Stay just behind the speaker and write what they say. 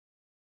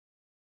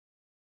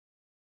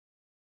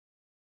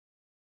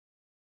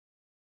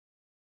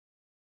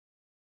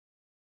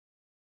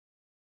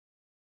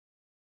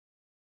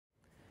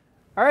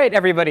All right,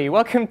 everybody,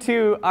 welcome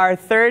to our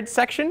third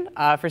section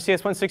for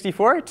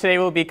CS164. Today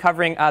we'll be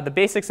covering the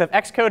basics of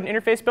Xcode and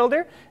Interface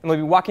Builder, and we'll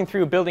be walking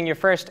through building your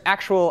first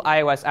actual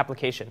iOS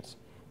applications.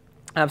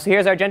 So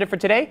here's our agenda for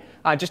today.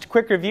 Just a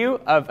quick review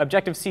of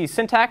Objective-C's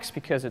syntax,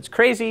 because it's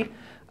crazy.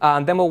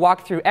 Then we'll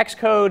walk through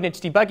Xcode and its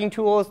debugging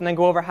tools, and then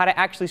go over how to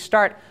actually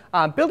start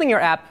building your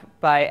app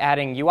by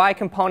adding UI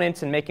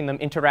components and making them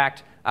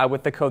interact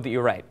with the code that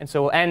you write. And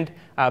so we'll end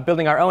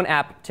building our own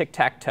app,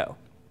 tic-tac-toe.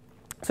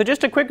 So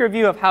just a quick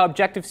review of how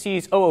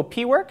Objective-C's OOP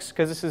works,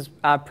 because this is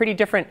pretty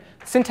different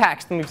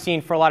syntax than we've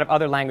seen for a lot of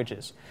other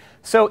languages.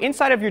 So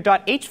inside of your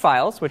 .h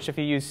files, which if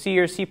you use C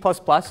or C++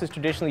 is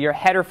traditionally your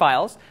header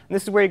files, and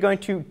this is where you're going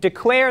to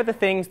declare the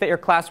things that your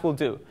class will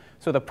do.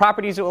 So the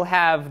properties it will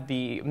have,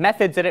 the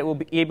methods that it will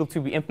be able to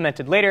be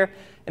implemented later.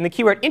 And the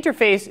keyword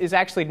interface is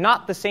actually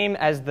not the same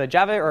as the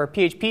Java or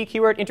PHP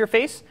keyword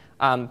interface.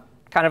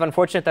 Kind of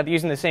unfortunate that they're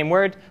using the same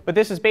word, but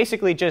this is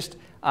basically just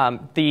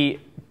the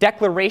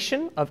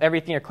declaration of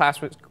everything your class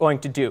was going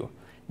to do.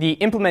 The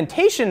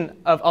implementation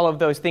of all of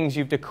those things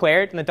you've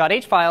declared in the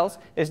 .h files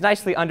is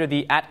nicely under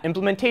the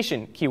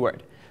 @implementation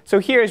keyword. So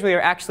here is where you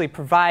actually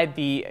provide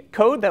the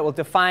code that will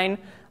define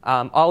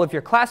all of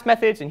your class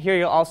methods, and here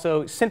you'll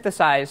also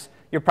synthesize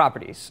your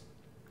properties.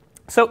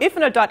 So if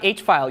in a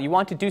 .h file you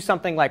want to do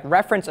something like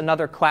reference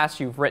another class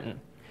you've written,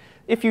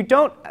 if you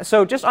don't,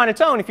 so just on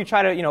its own, if you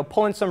try to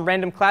pull in some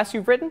random class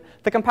you've written,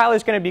 the compiler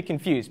is going to be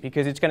confused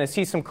because it's going to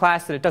see some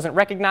class that it doesn't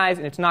recognize,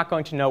 and it's not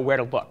going to know where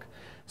to look.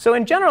 So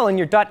in general, in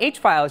your .h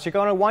files, you're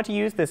going to want to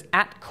use this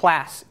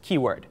 @class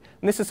keyword.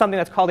 And this is something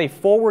that's called a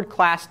forward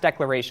class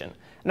declaration.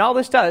 And all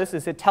this does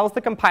is it tells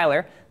the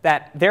compiler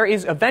that there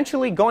is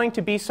eventually going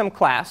to be some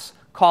class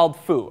called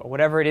foo, or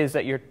whatever it is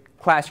that your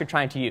class you're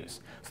trying to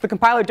use. So the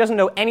compiler doesn't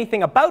know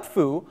anything about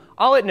foo.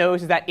 All it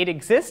knows is that it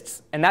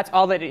exists, and that's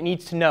all that it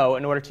needs to know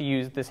in order to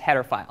use this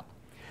header file.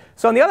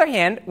 So on the other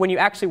hand, when you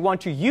actually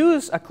want to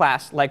use a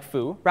class like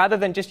foo, rather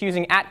than just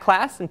using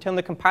 @class and telling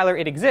the compiler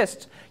it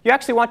exists, you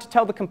actually want to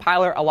tell the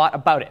compiler a lot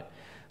about it.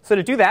 So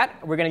to do that,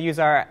 we're going to use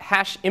our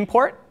hash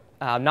import,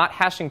 not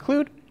hash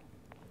include,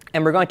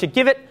 and we're going to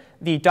give it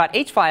the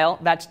 .h file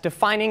that's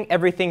defining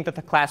everything that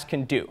the class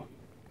can do.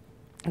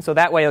 And so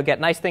that way you'll get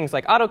nice things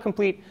like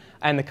autocomplete,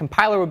 and the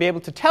compiler will be able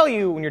to tell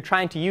you when you're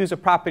trying to use a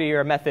property or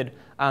a method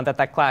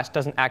that class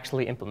doesn't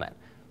actually implement.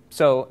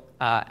 So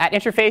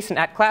 @interface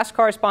and @class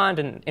correspond,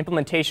 and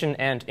implementation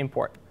and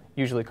import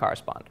usually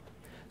correspond.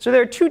 So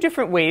there are two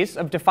different ways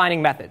of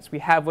defining methods. We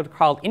have what are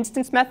called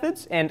instance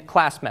methods and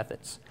class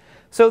methods.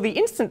 So the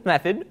instance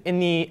method in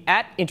the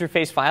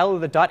 @interface file or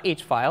the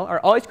 .h file are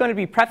always going to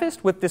be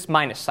prefaced with this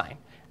minus sign.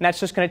 And that's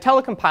just going to tell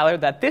the compiler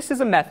that this is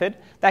a method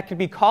that can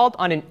be called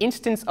on an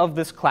instance of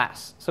this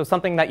class, so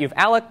something that you've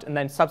alloced and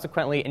then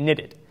subsequently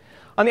initted.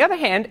 On the other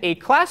hand, a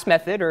class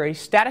method or a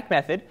static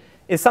method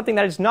is something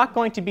that is not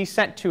going to be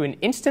sent to an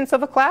instance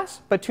of a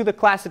class, but to the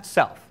class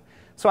itself.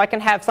 So I can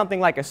have something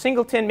like a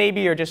singleton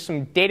maybe, or just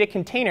some data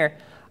container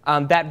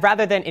that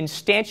rather than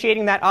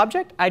instantiating that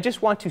object, I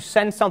just want to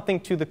send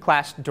something to the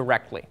class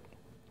directly.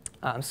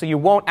 So you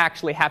won't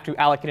actually have to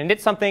allocate and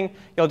init something.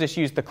 You'll just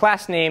use the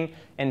class name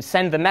and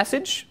send the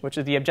message, which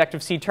is the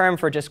Objective-C term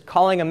for just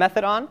calling a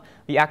method on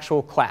the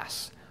actual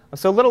class.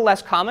 So a little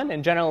less common.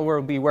 In general,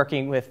 we'll be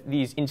working with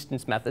these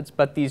instance methods,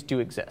 but these do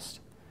exist.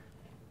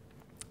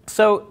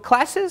 So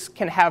classes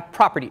can have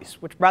properties,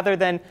 which rather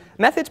than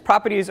methods,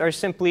 properties are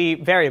simply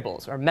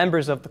variables or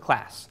members of the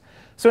class.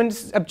 So in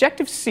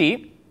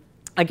Objective-C,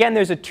 again,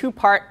 there's a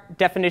two-part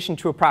definition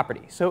to a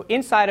property. So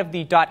inside of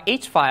the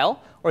 .h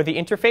file, or the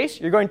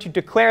interface, you're going to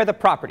declare the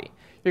property.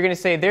 You're going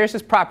to say, there's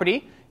this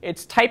property.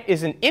 Its type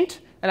is an int,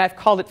 and I've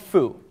called it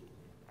foo.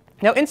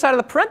 Now, inside of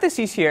the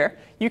parentheses here,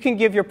 you can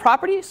give your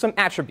property some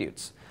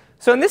attributes.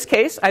 So in this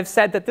case, I've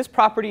said that this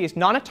property is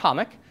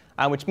non-atomic,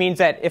 which means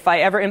that if I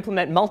ever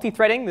implement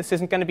multi-threading, this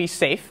isn't going to be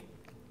safe.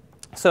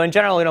 So in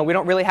general, we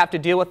don't really have to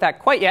deal with that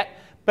quite yet.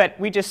 But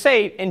we just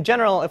say, in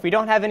general, if we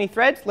don't have any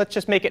threads, let's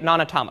just make it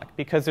non-atomic,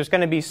 because there's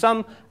going to be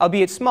some,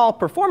 albeit small,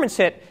 performance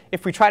hit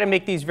if we try to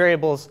make these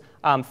variables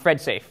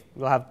thread safe.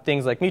 We'll have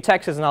things like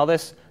mutexes and all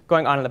this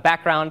going on in the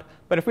background.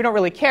 But if we don't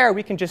really care,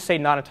 we can just say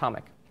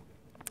non-atomic.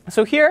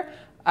 So here,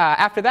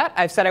 after that,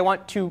 I've said I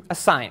want to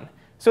assign.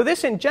 So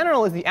this, in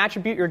general, is the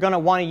attribute you're going to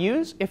want to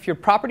use if your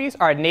properties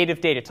are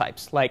native data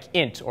types, like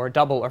int or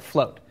double or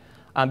float.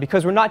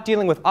 Because we're not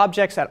dealing with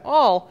objects at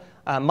all,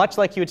 much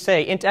like you would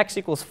say int x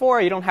equals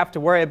 4, you don't have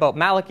to worry about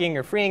mallocing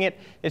or freeing it.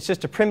 It's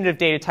just a primitive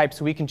data type,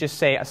 so we can just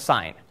say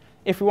assign.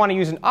 If we want to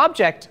use an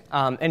object,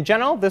 in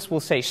general, this will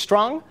say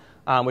strong,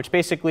 which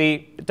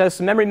basically does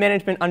some memory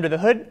management under the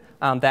hood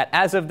that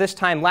as of this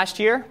time last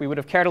year, we would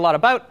have cared a lot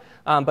about.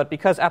 But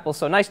because Apple's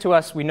so nice to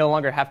us, we no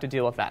longer have to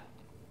deal with that.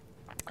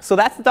 So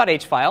that's the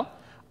 .h file.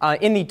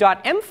 In the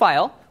 .m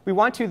file, we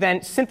want to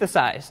then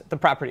synthesize the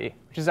property,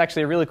 which is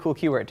actually a really cool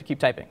keyword to keep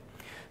typing.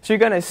 So you're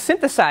going to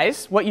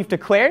synthesize what you've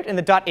declared in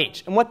the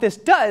 .h. And what this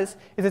does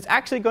is it's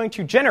actually going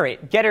to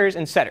generate getters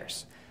and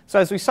setters. So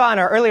as we saw in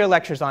our earlier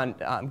lectures on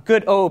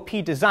good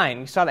OOP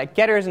design, we saw that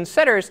getters and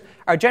setters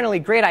are generally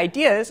great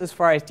ideas as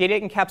far as data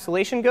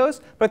encapsulation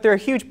goes, but they're a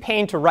huge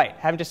pain to write,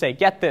 having to say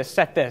get this,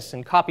 set this,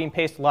 and copy and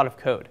paste a lot of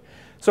code.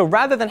 So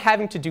rather than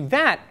having to do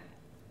that,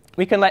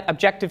 we can let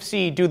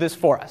Objective-C do this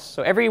for us.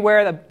 So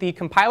everywhere the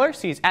compiler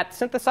sees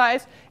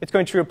 @synthesize, it's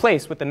going to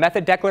replace with the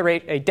method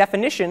a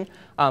definition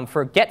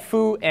for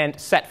getFoo and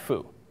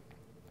setFoo.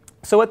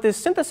 So what this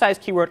synthesize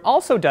keyword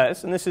also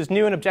does, and this is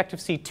new in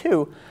Objective-C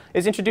 2,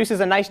 is introduces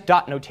a nice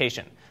dot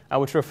notation,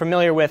 which we're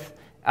familiar with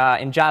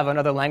in Java and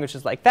other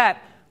languages like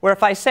that, where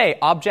if I say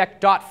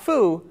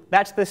object.foo,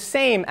 that's the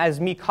same as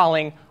me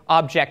calling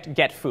object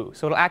getFoo.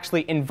 So it'll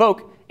actually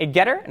invoke a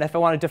getter, and if I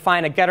want to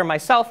define a getter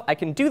myself, I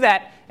can do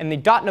that, and the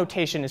dot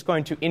notation is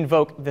going to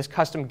invoke this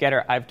custom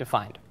getter I've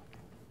defined.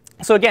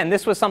 So again,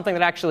 this was something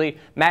that actually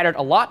mattered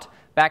a lot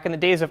back in the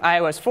days of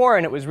iOS 4,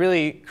 and it was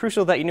really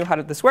crucial that you knew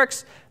how this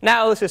works.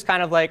 Now this is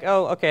kind of like,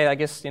 oh, OK, I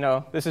guess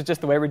this is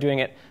just the way we're doing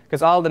it,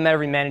 because all the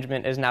memory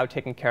management is now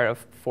taken care of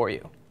for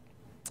you.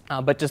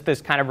 But just this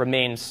kind of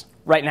remains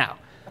right now.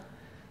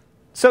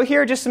 So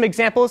here are just some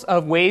examples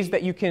of ways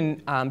that you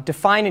can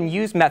define and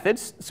use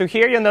methods. So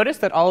here you'll notice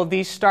that all of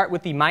these start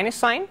with the minus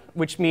sign,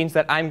 which means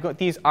that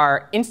these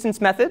are instance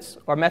methods,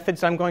 or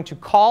methods I'm going to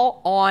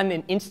call on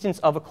an instance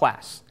of a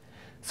class.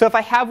 So if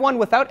I have one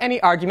without any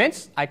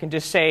arguments, I can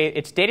just say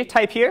its data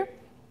type here.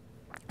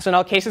 So in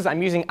all cases,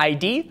 I'm using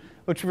ID,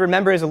 which we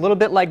remember is a little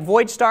bit like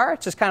void star.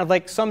 It's just kind of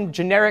like some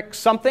generic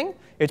something.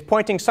 It's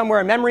pointing somewhere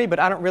in memory, but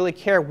I don't really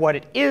care what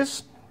it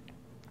is.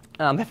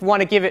 If we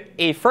want to give it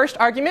a first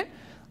argument,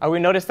 we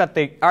notice that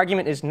the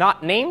argument is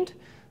not named.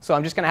 So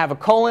I'm just going to have a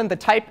colon, the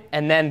type,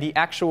 and then the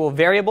actual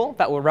variable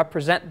that will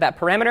represent that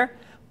parameter.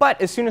 But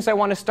as soon as I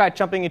want to start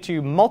jumping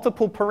into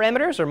multiple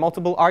parameters or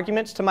multiple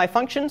arguments to my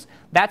functions,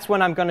 that's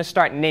when I'm going to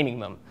start naming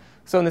them.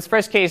 So in this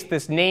first case,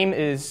 this name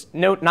is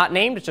not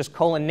named. It's just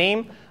colon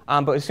name.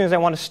 But as soon as I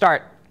want to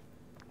start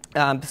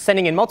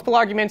sending in multiple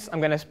arguments, I'm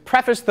going to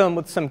preface them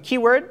with some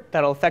keyword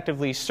that will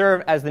effectively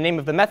serve as the name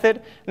of the method.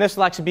 And this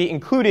will actually be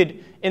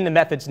included in the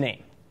method's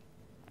name.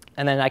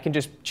 And then I can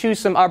just choose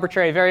some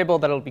arbitrary variable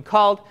that will be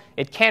called.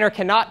 It can or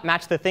cannot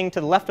match the thing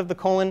to the left of the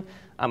colon.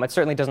 It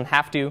certainly doesn't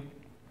have to.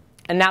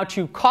 And now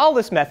to call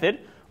this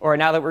method, or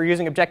now that we're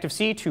using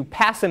Objective-C to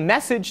pass a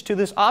message to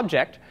this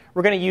object,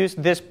 we're going to use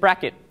this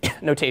bracket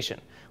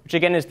notation, which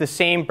again is the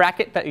same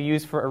bracket that you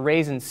use for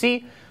arrays in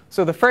C.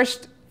 So the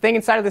first thing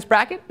inside of this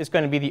bracket is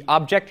going to be the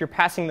object you're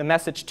passing the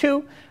message to.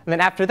 And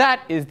then after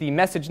that is the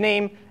message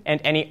name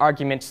and any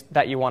arguments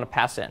that you want to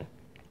pass in. And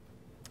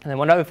then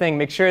one other thing,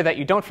 make sure that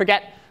you don't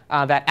forget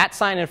that @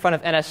 sign in front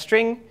of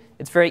NSString.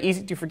 It's very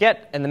easy to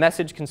forget, and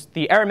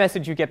the error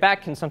message you get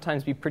back can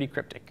sometimes be pretty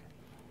cryptic.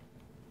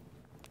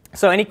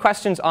 So any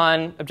questions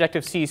on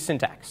Objective-C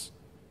syntax?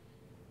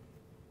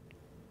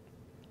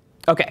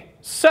 OK,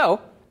 so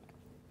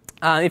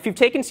if you've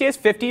taken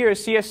CS50 or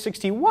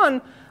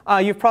CS61,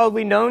 you've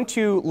probably known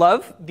to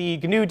love the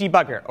GNU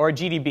debugger, or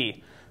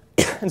GDB.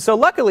 And so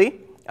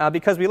luckily,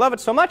 because we love it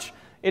so much,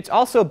 it's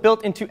also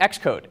built into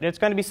Xcode. And it's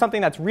going to be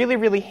something that's really,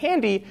 really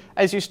handy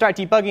as you start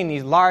debugging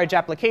these large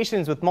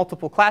applications with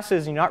multiple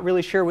classes and you're not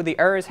really sure where the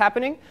error is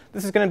happening.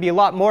 This is going to be a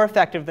lot more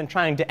effective than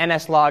trying to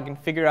nslog and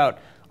figure out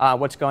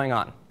what's going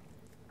on.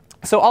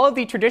 So all of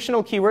the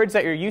traditional keywords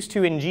that you're used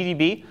to in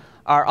GDB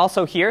are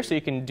also here. So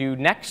you can do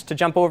next to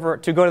jump over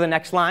to go to the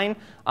next line.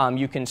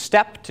 You can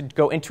step to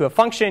go into a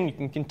function. You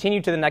can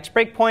continue to the next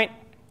breakpoint.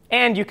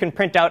 And you can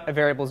print out a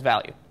variable's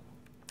value.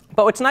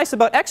 But what's nice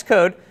about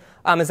Xcode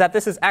is that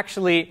this is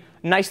actually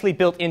nicely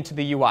built into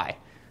the UI.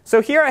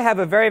 So here I have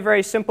a very,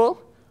 very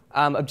simple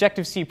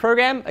Objective-C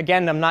program.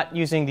 Again, I'm not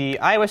using the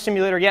iOS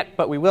simulator yet,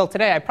 but we will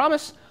today, I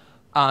promise.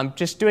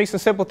 Just doing some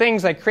simple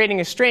things like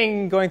creating a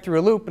string, going through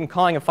a loop, and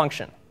calling a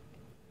function.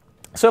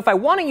 So if I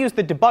want to use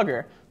the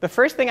debugger, the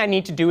first thing I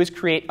need to do is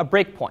create a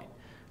breakpoint.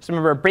 So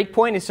remember, a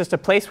breakpoint is just a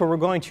place where we're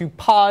going to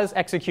pause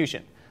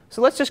execution.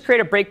 So let's just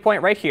create a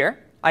breakpoint right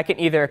here. I can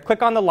either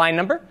click on the line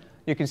number.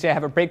 You can see I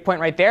have a breakpoint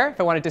right there. If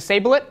I want to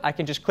disable it, I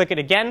can just click it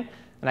again,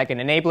 and I can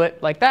enable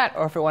it like that.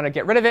 Or if I want to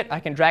get rid of it, I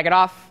can drag it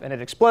off, and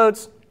it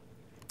explodes.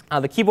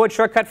 The keyboard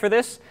shortcut for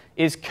this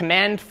is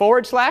Command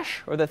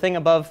 /, or the thing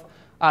above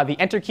the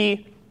Enter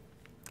key,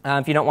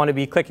 if you don't want to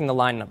be clicking the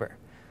line number.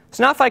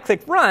 So now if I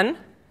click Run,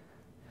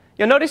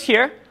 you'll notice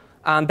here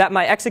that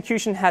my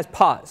execution has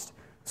paused.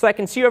 So I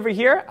can see over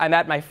here, I'm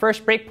at my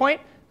first breakpoint.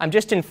 I'm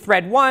just in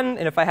thread 1.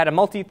 And if I had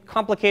a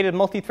complicated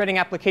multi-threading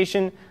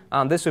application,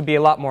 this would be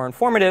a lot more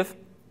informative.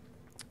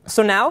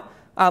 So now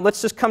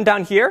let's just come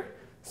down here.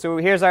 So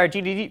here's our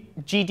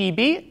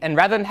GDB. And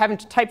rather than having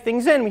to type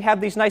things in, we have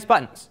these nice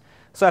buttons.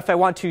 So if I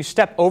want to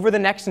step over the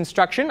next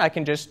instruction, I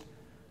can just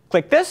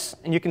click this.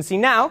 And you can see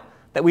now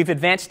that we've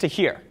advanced to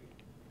here.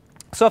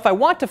 So if I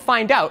want to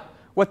find out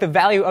what the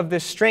value of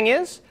this string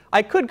is,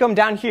 I could come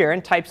down here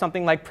and type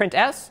something like print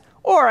s.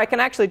 Or I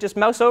can actually just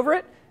mouse over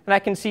it. And I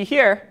can see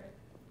here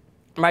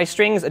my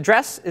string's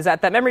address is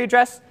at that memory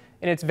address,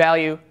 and its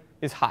value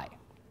is high.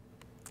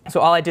 So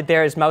all I did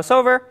there is mouse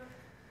over.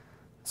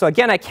 So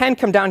again, I can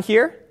come down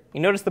here You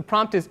notice the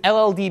prompt is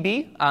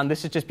LLDB.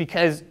 This is just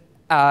because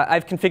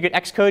I've configured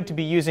Xcode to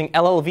be using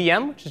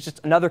LLVM, which is just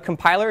another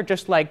compiler,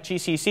 just like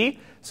GCC.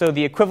 So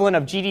the equivalent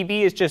of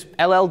GDB is just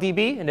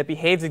LLDB, and it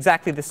behaves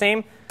exactly the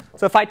same.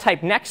 So if I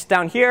type next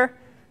down here,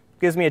 it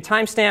gives me a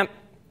timestamp.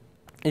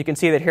 You can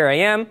see that here I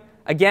am.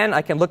 Again,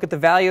 I can look at the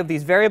value of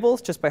these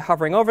variables just by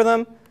hovering over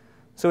them.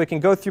 So we can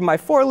go through my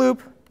for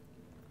loop.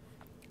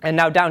 And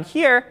now down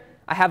here,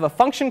 I have a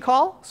function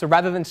call. So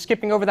rather than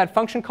skipping over that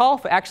function call,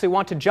 if I actually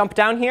want to jump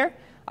down here,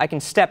 I can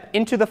step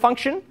into the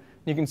function.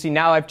 You can see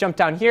now I've jumped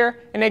down here.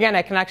 And again,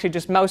 I can actually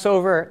just mouse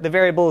over the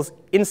variables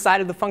inside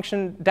of the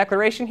function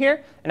declaration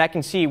here. And I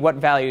can see what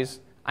values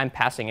I'm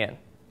passing in.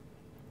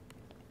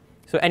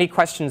 So any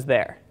questions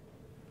there?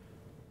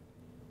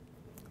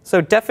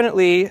 So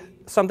definitely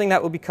something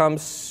that will become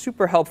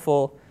super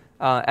helpful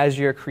as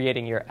you're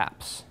creating your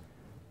apps.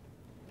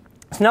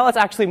 So now let's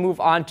actually move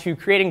on to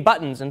creating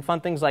buttons and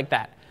fun things like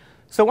that.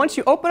 So once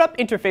you open up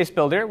Interface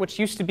Builder, which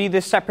used to be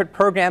this separate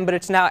program, but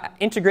it's now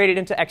integrated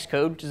into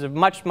Xcode, which is a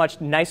much, much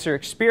nicer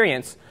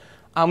experience,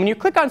 when you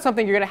click on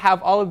something, you're going to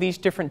have all of these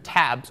different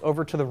tabs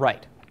over to the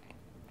right.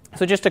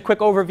 So just a quick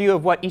overview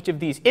of what each of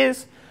these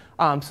is.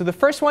 So the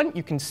first one,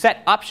 you can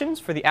set options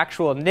for the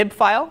actual nib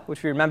file,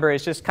 which we remember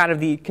is just kind of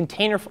the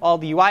container for all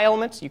the UI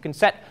elements. You can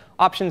set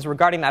options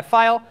regarding that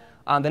file.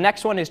 The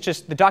next one is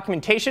just the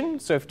documentation.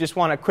 So if you just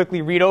want to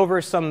quickly read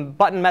over some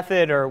button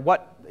method or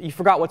what you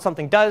forgot what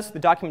something does, the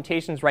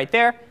documentation is right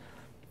there.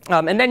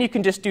 And then you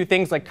can just do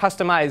things like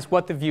customize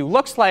what the view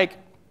looks like,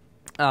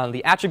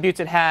 the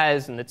attributes it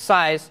has, and its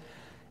size.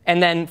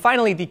 And then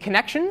finally, the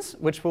connections,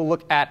 which we'll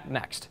look at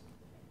next.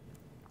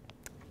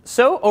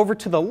 So over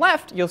to the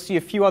left, you'll see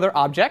a few other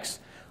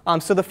objects.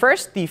 So the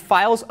first, the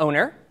file's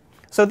owner.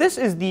 So this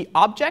is the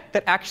object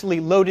that actually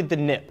loaded the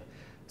nib.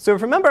 So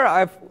if you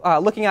remember,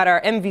 looking at our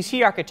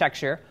MVC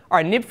architecture,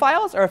 our nib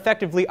files are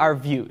effectively our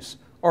views,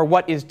 or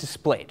what is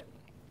displayed.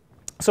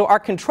 So our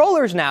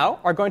controllers now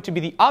are going to be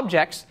the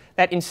objects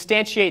that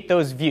instantiate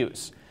those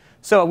views.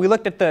 So we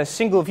looked at the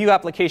single view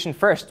application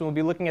first, and we'll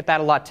be looking at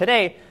that a lot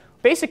today.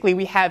 Basically,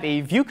 we have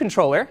a view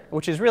controller,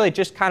 which is really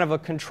just kind of a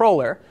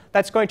controller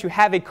that's going to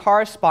have a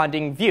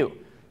corresponding view,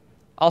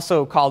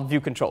 also called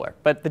view controller.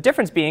 But the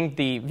difference being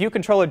the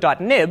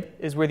viewcontroller.nib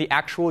is where the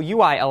actual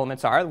UI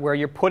elements are, where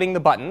you're putting the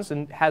buttons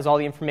and has all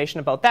the information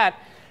about that.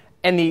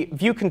 And the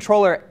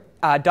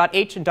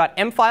viewcontroller.h and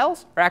 .m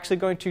files are actually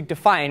going to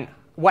define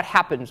what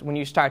happens when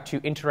you start to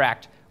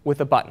interact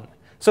with a button.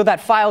 So that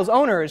file's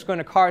owner is going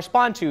to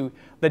correspond to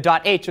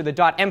the .h or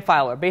the .m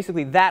file, or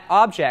basically that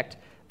object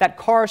that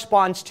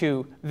corresponds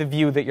to the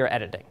view that you're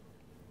editing.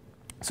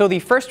 So the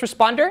first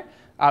responder,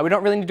 we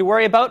don't really need to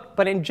worry about.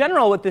 But in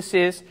general, what this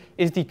is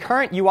the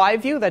current UI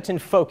view that's in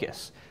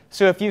focus.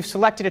 So if you've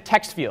selected a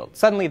text field,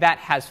 suddenly that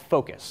has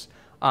focus.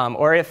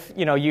 Or if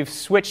you've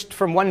switched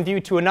from one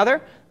view to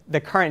another, the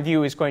current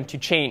view is going to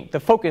change. The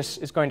focus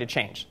is going to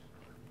change.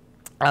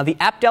 The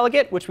app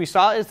delegate, which we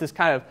saw, is this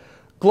kind of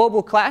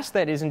global class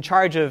that is in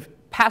charge of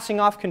passing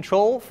off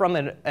control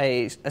from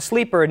a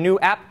sleep or a new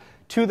app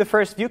to the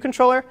first view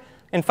controller.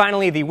 And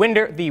finally, the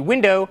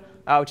window,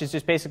 which is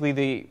just basically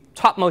the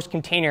topmost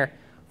container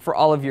for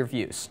all of your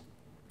views.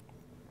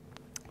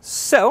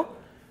 So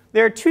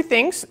there are two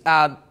things,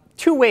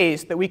 two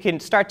ways that we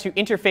can start to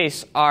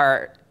interface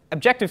our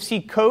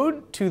Objective-C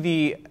code to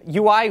the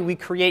UI we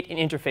create in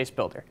Interface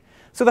Builder.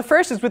 So the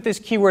first is with this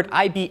keyword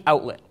IB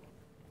outlet.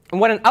 And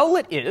what an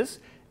outlet is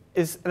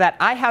that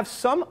I have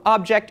some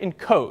object in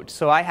code.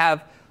 So I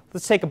have,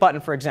 let's take a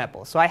button, for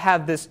example. So I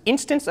have this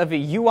instance of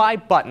a UI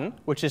button,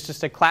 which is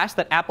just a class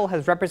that Apple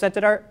has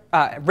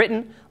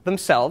written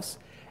themselves.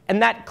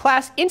 And that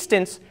class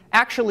instance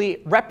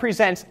actually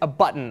represents a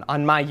button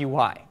on my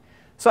UI.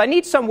 So I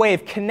need some way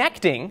of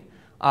connecting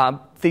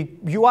the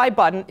UI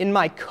button in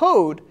my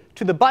code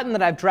to the button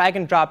that I've drag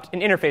and dropped in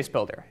Interface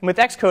Builder. And with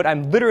Xcode,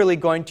 I'm literally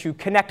going to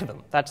connect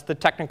them. That's the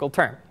technical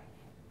term.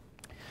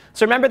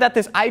 So remember that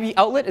this IB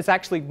outlet is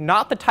actually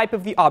not the type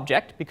of the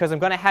object, because I'm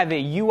going to have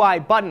a UI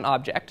button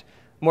object,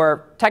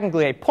 more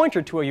technically a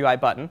pointer to a UI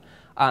button,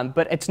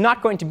 but it's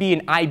not going to be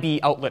an IB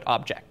outlet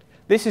object.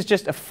 This is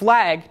just a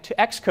flag to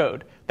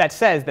Xcode that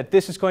says that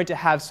this is going to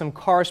have some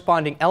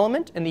corresponding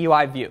element in the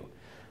UI view.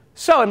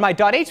 So in my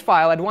 .h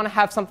file, I'd want to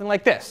have something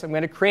like this. I'm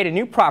going to create a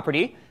new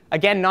property,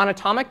 again,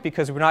 non-atomic,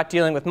 because we're not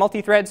dealing with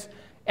multi-threads,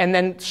 and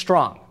then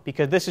strong,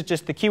 because this is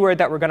just the keyword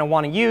that we're going to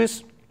want to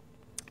use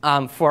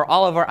for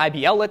all of our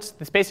IB outlets.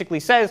 This basically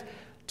says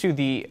to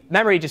the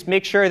memory, just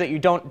make sure that you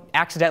don't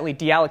accidentally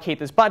deallocate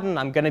this button.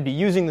 I'm going to be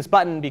using this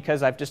button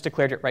because I've just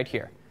declared it right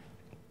here.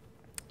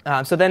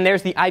 So then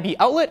there's the IB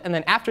outlet, and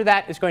then after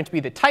that is going to be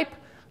the type.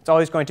 It's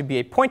always going to be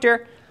a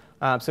pointer,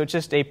 so it's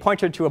just a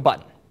pointer to a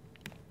button.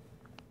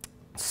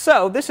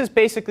 So this is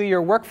basically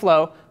your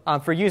workflow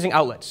for using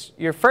outlets.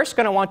 You're first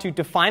going to want to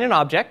define an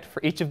object for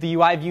each of the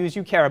UI views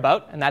you care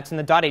about, and that's in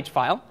the .h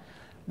file.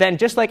 Then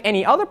just like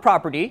any other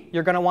property,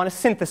 you're going to want to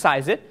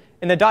synthesize it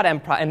in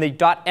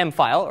the .m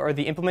file, or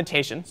the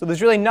implementation. So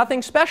there's really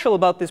nothing special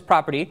about this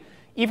property.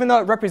 Even though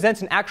it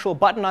represents an actual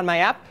button on my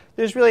app,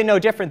 there's really no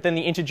different than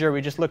the integer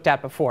we just looked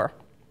at before.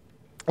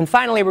 And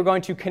finally, we're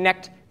going to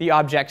connect the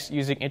objects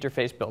using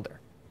Interface Builder.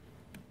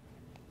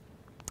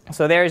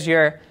 So there's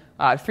your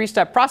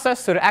three-step process.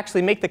 So to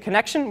actually make the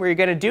connection, what you're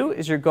going to do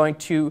is you're going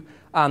to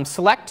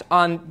select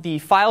on the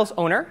file's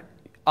owner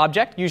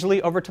object,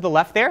 usually over to the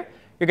left there.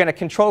 You're going to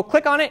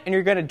control-click on it, and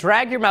you're going to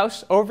drag your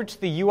mouse over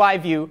to the UI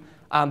view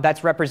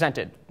that's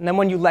represented. And then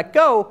when you let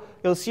go,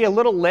 you'll see a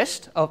little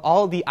list of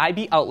all of the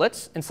IB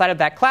outlets inside of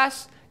that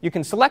class. You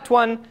can select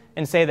one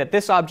and say that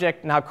this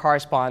object now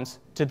corresponds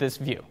to this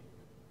view.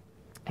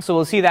 So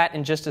we'll see that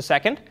in just a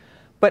second.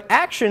 But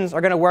actions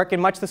are going to work in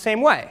much the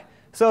same way.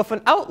 So if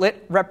an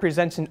outlet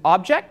represents an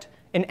object,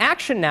 an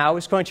action now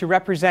is going to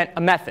represent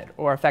a method,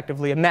 or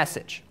effectively a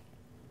message.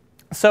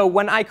 So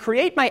when I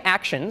create my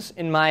actions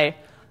in my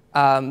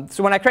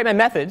when I create my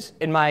methods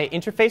in my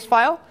interface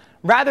file,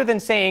 rather than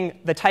saying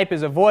the type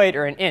is a void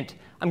or an int,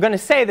 I'm going to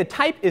say the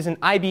type is an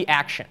IB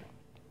action.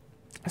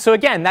 So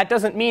again, that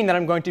doesn't mean that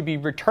I'm going to be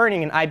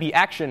returning an IB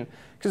action,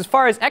 because as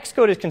far as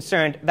Xcode is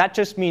concerned, that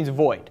just means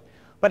void.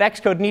 But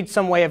Xcode needs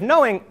some way of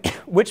knowing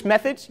which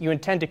methods you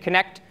intend to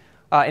connect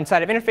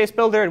inside of Interface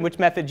Builder and which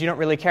methods you don't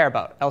really care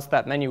about, else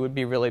that menu would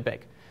be really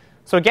big.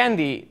 So again,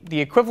 the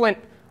equivalent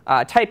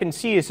type in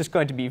C is just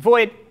going to be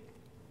void.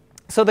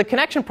 So the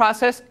connection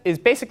process is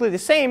basically the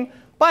same,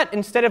 but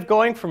instead of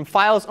going from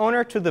file's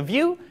owner to the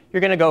view,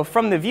 you're going to go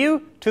from the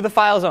view to the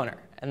file's owner.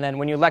 And then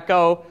when you let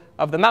go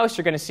of the mouse,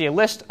 you're going to see a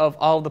list of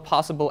all of the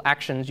possible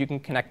actions you can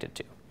connect it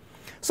to.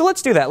 So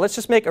let's do that. Let's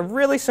just make a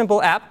really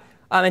simple app.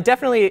 And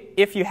definitely,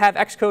 if you have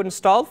Xcode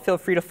installed, feel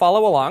free to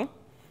follow along.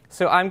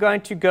 So I'm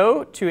going to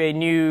go to a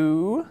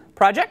new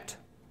project.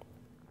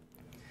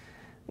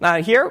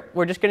 Now here,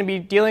 we're just going to be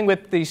dealing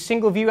with the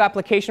single view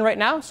application right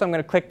now. So I'm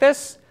going to click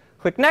this.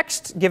 Click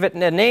Next, give it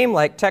a name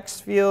like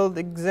text field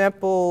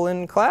example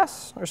in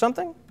class or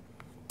something.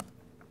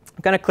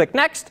 I'm going to click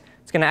Next.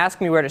 It's going to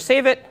ask me where to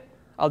save it.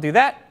 I'll do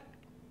that.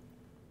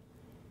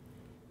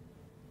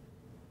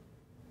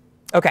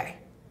 OK.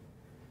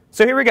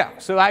 So here we go.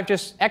 So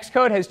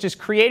Xcode has just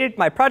created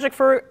my project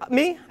for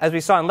me. As we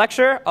saw in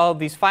lecture, all of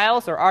these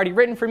files are already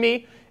written for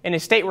me in a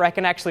state where I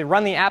can actually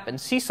run the app and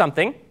see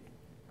something.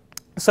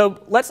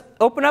 So let's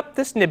open up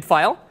this nib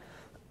file,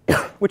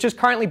 which is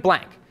currently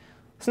blank.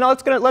 So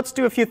now let's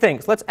do a few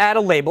things. Let's add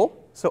a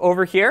label. So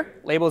over here,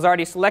 label is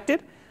already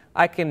selected.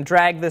 I can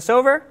drag this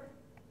over.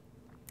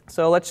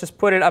 So let's just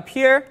put it up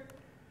here.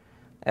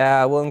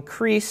 We'll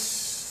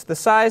increase the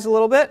size a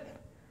little bit.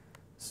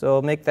 So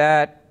we'll make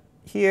that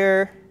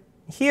here,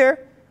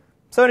 here.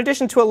 So in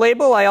addition to a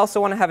label, I also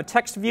want to have a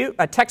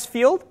text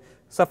field.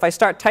 So if I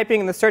start typing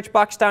in the search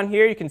box down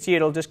here, you can see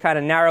it'll just kind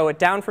of narrow it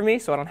down for me,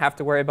 so I don't have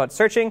to worry about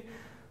searching.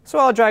 So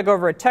I'll drag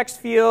over a text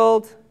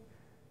field,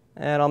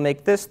 and I'll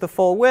make this the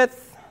full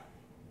width.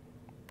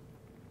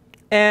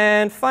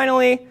 And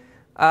finally,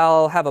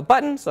 I'll have a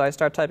button. So I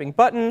start typing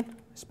button,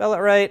 spell it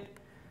right.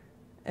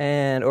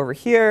 And over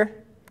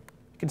here,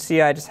 you can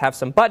see I just have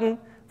some button.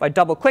 If I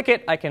double click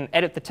it, I can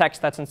edit the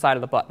text that's inside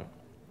of the button.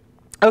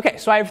 OK,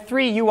 so I have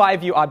three UI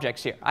view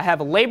objects here. I have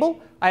a label,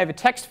 I have a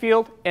text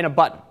field, and a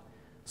button.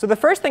 So the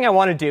first thing I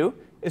want to do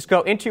is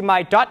go into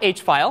my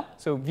 .h file,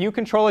 so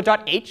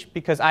viewcontroller.h,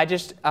 because I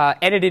just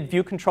edited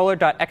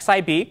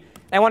viewcontroller.xib.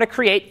 And I want to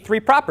create three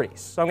properties.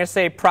 So I'm going to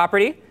say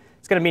property.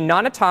 It's going to be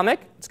non-atomic.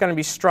 It's going to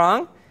be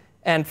strong.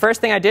 And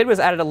first thing I did was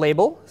added a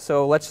label.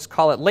 So let's just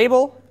call it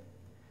label.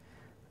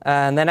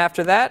 And then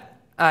after that,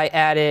 I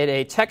added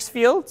a text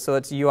field. So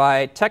it's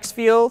UI text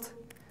field.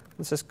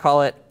 Let's just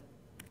call it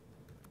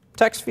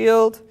text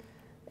field.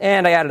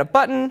 And I added a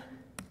button.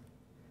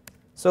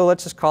 So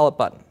let's just call it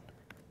button.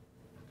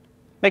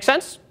 Make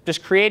sense?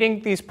 Just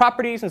creating these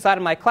properties inside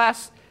of my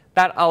class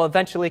that I'll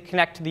eventually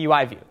connect to the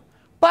UI view.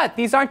 But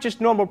these aren't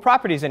just normal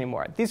properties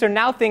anymore. These are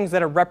now things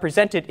that are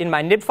represented in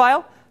my nib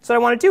file. So what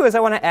I want to do is I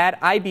want to add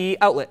IB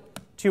outlet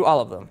to all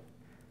of them.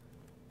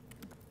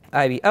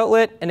 IB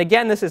outlet. And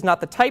again, this is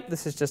not the type.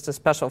 This is just a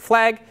special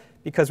flag,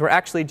 because we're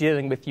actually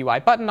dealing with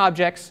UI button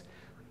objects.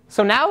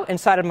 So now,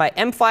 inside of my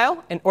M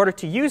file, in order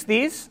to use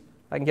these,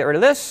 I can get rid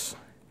of this.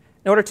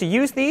 In order to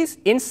use these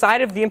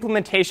inside of the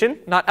implementation,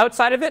 not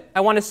outside of it,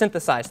 I want to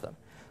synthesize them.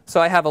 So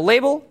I have a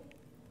label.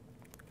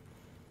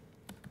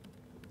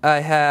 I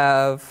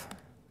have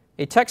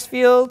a text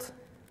field.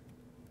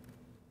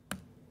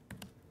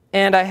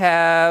 And I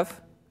have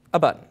a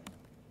button.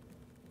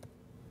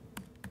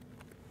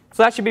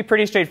 So that should be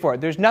pretty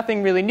straightforward. There's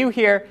nothing really new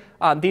here.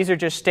 These are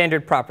just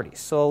standard properties.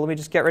 So let me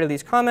just get rid of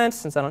these comments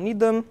since I don't need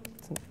them.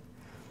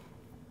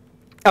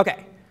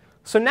 OK.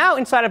 So now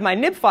inside of my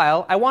nib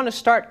file, I want to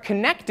start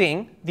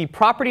connecting the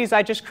properties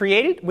I just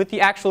created with the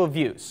actual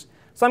views.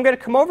 So I'm going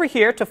to come over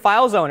here to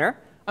File's Owner.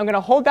 I'm going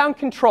to hold down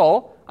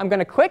Control. I'm going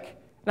to click,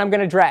 and I'm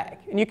going to drag.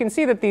 And you can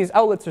see that these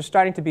outlets are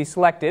starting to be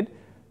selected.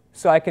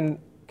 So I can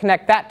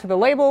connect that to the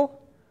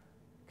label,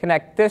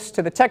 connect this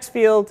to the text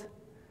field,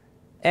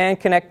 and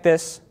connect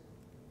this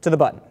to the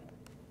button.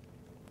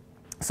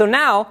 So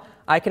now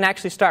I can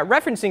actually start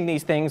referencing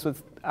these things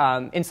with,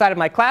 inside of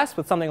my class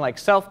with something like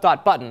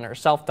self.button or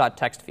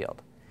self.textfield.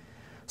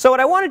 So what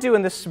I want to do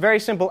in this very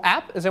simple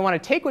app is I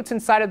want to take what's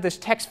inside of this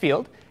text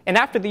field, And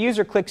after the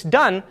user clicks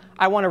done,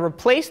 I want to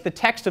replace the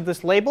text of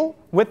this label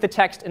with the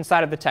text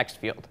inside of the text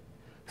field.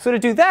 So to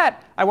do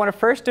that, I want to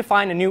first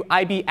define a new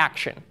IB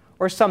action,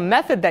 or some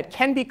method that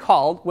can be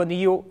called when the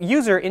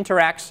user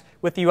interacts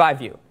with the UI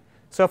view.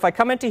 So if I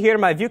come into here to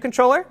my view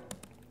controller,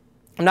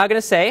 I'm now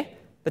going to say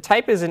the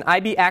type is an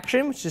IB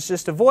action, which is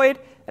just a void,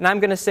 and I'm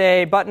going to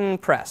say button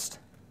pressed.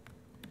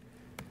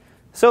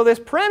 So this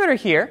parameter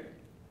here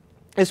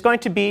is going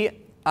to be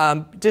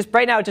just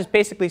right now just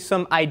basically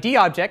some ID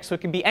object, so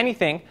it can be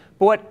anything.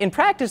 But what in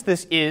practice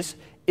this is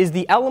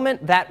the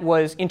element that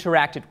was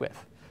interacted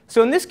with.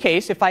 So in this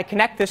case, if I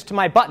connect this to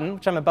my button,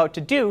 which I'm about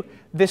to do,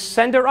 this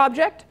sender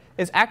object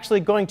is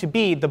actually going to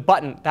be the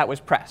button that was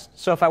pressed.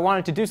 So if I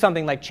wanted to do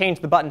something like change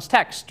the button's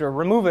text or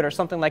remove it or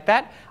something like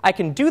that, I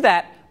can do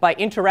that by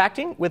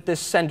interacting with this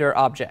sender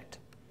object.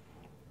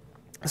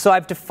 So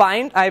I've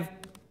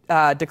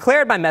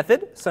declared my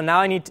method, so now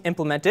I need to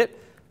implement it.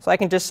 So I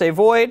can just say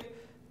void,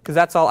 because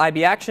that's all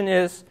IB action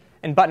is,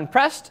 and button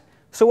pressed.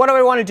 So what do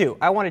I want to do?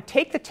 I want to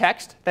take the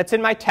text that's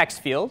in my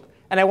text field,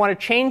 and I want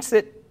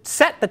to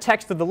set the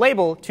text of the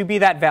label to be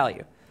that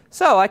value.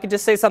 So I could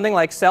just say something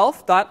like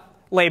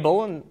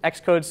self.label, and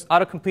Xcode's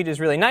autocomplete is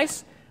really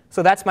nice.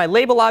 So that's my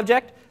label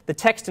object. The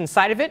text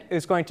inside of it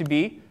is going to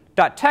be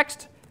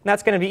 .text, and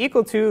that's going to be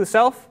equal to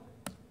self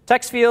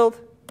text field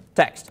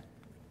text.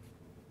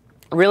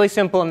 Really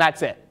simple, and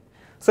that's it.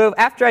 So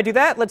after I do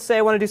that, let's say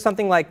I want to do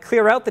something like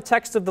clear out the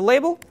text of the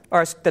label,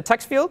 or the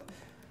text field.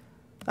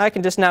 I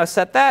can just now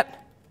set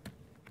that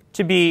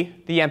to be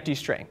the empty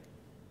string.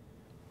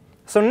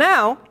 So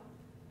now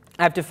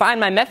I've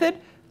defined my method,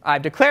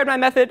 I've declared my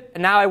method,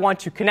 and now I want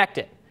to connect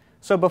it.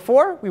 So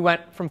before, we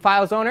went from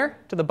files owner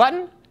to the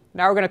button.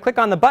 Now we're going to click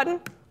on the button,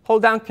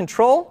 hold down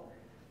Control,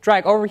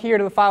 drag over here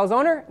to the files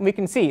owner, and we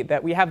can see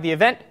that we have the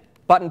event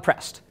button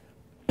pressed.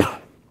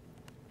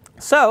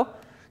 So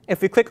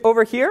if we click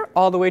over here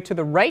all the way to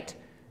the right,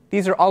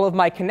 these are all of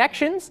my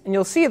connections. And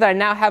you'll see that I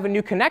now have a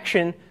new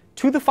connection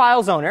to the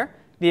files owner.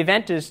 The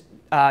event is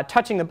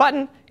touching the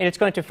button, and it's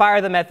going to fire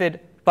the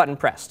method button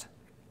pressed.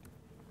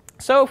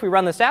 So if we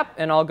run this app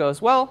and all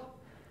goes well,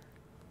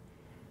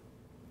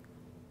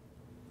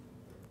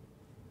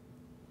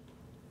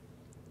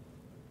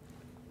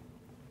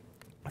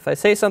 if I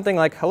say something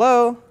like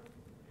hello,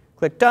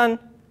 click done,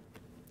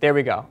 there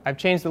we go. I've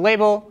changed the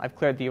label, I've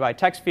cleared the UI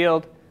text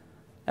field,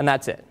 and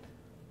that's it.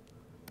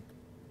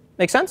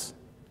 Make sense?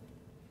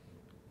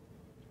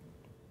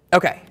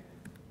 OK.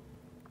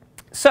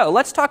 So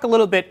let's talk a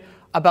little bit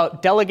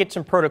about delegates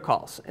and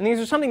protocols. And these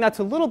are something that's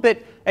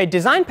a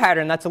design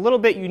pattern that's a little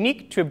bit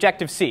unique to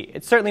Objective-C.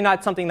 It's certainly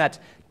not something that's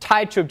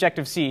tied to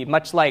Objective-C,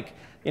 much like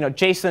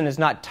JSON is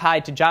not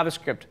tied to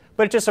JavaScript.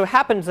 But it just so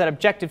happens that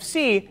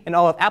Objective-C and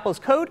all of Apple's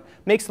code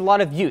makes a lot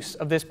of use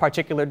of this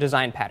particular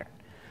design pattern.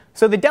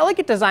 So the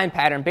delegate design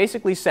pattern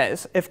basically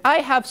says, if I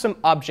have some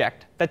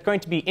object that's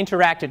going to be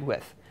interacted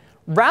with,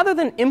 rather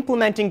than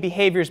implementing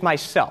behaviors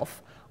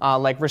myself,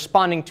 like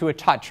responding to a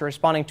touch or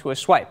responding to a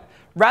swipe,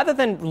 rather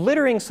than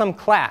littering some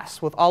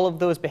class with all of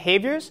those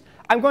behaviors,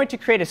 I'm going to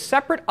create a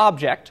separate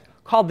object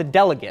called the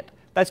delegate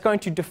that's going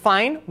to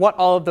define what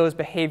all of those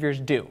behaviors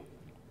do.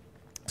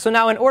 So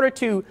now in order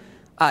to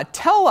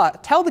tell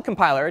the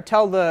compiler,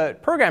 tell the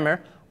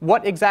programmer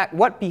what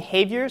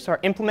behaviors are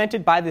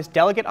implemented by this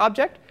delegate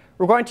object,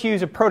 we're going to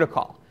use a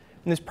protocol.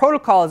 And this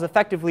protocol is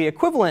effectively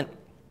equivalent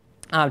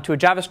to a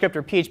JavaScript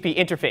or PHP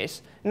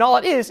interface. And all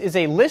it is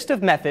a list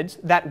of methods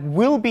that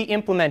will be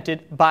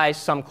implemented by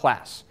some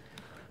class.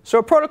 So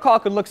a protocol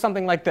could look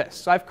something like this.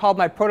 So I've called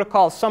my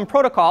protocol some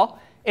protocol.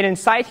 And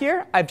inside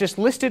here, I've just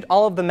listed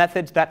all of the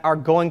methods that are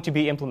going to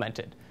be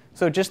implemented.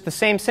 So just the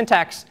same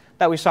syntax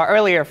that we saw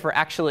earlier for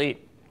actually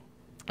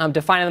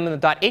defining them in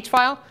the .h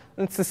file.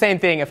 And it's the same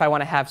thing if I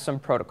want to have some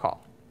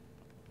protocol.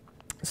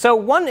 So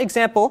one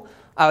example,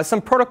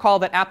 some protocol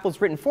that Apple's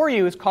written for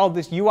you is called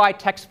this UI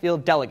text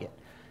field delegate.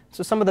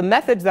 So some of the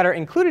methods that are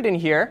included in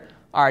here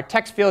are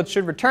text field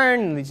should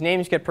return, and these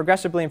names get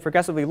progressively and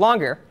progressively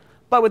longer.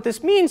 But what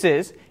this means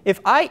is, if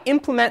I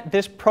implement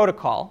this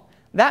protocol,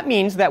 that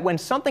means that when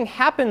something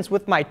happens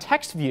with my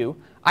text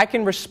view, I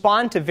can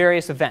respond to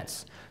various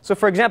events. So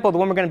for example, the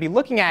one we're going to be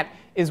looking at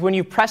is when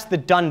you press the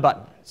done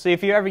button. So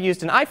if you ever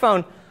used an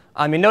iPhone,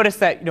 you notice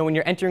that when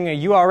you're entering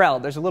a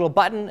URL, there's a little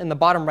button in the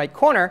bottom right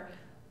corner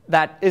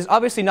that is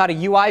obviously not a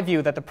UI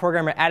view that the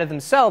programmer added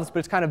themselves, but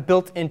it's kind of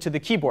built into the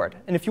keyboard.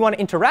 And if you want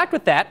to interact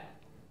with that,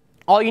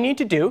 all you need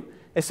to do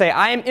is say,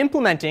 I am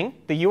implementing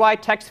the UI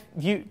text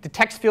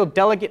field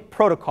delegate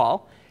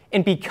protocol.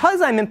 And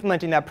because I'm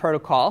implementing that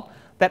protocol,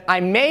 that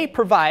I may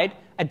provide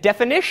a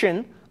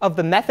definition of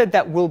the method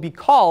that will be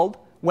called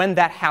when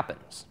that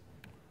happens.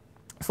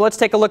 So let's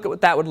take a look at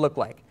what that would look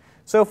like.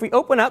 So if we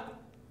open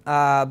up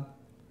a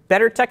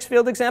better text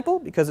field example,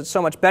 because it's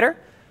so much better,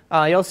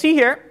 you'll see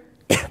here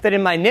that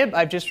in my nib,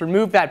 I've just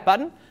removed that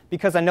button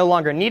because I no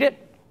longer need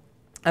it.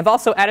 I've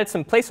also added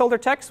some placeholder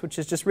text, which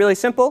is just really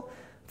simple.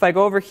 If I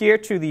go over here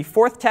to the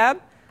fourth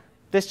tab,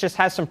 this just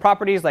has some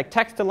properties like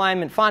text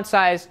alignment, font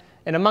size,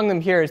 and among them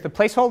here is the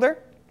placeholder.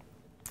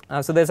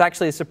 So there's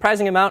actually a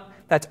surprising amount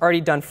that's already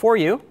done for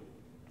you.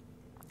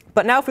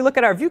 But now if we look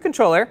at our view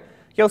controller,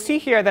 you'll see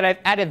here that I've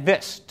added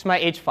this to my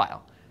H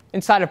file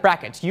inside of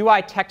brackets,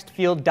 UI text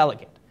field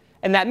delegate.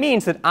 And that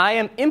means that I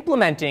am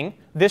implementing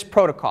this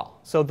protocol.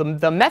 So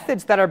the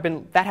methods that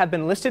have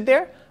been listed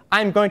there,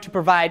 I'm going to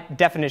provide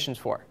definitions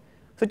for.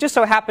 So it just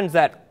so happens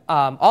that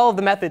all of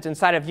the methods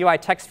inside of UI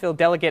text field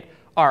delegate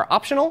are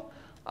optional.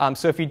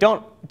 So if you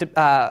don't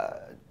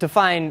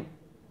define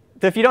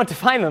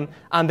them,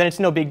 then it's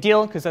no big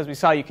deal, because as we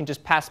saw, you can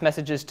just pass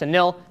messages to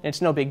nil, and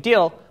it's no big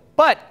deal.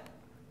 But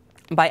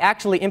by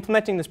actually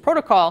implementing this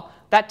protocol,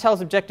 that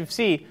tells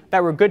Objective-C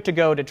that we're good to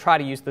go to try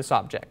to use this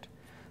object.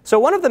 So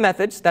one of the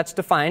methods that's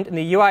defined in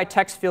the UI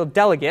text field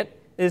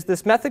delegate is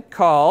this method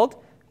called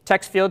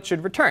text field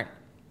should return.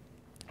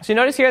 So you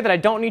notice here that I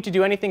don't need to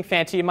do anything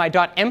fancy in my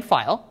 .m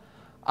file.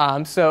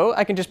 So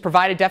I can just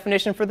provide a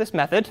definition for this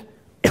method.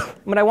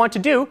 What I want to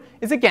do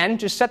is, again,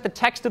 just set the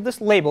text of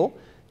this label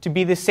to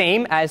be the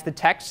same as the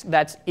text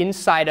that's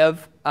inside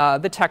of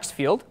the text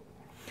field.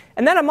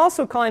 And then I'm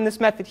also calling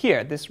this method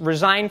here, this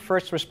resign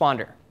first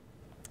responder.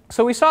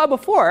 So we saw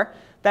before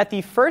that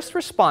the first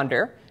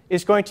responder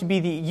is going to be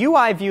the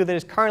UI view that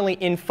is currently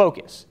in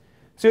focus.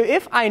 So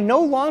if I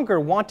no longer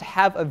want to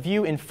have a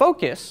view in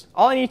focus,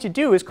 all I need to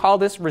do is call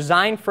this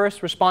resign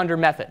first responder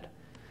method.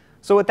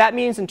 So what that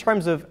means in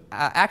terms of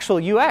actual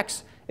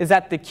UX is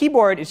that the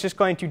keyboard is just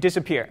going to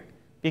disappear,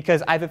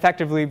 because I've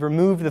effectively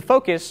removed the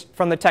focus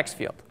from the text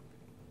field.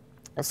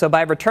 So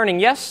by returning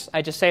yes,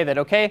 I just say that,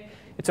 OK,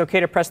 it's OK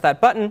to press that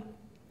button.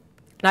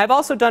 And I've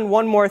also done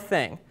one more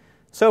thing.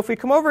 So if we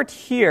come over to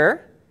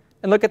here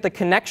and look at the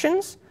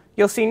connections,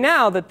 you'll see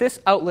now that this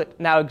outlet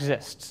now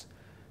exists.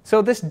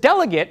 So this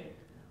delegate,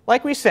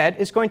 like we said,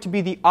 is going to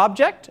be the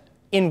object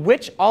in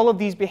which all of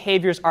these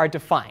behaviors are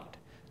defined.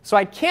 So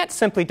I can't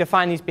simply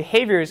define these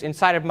behaviors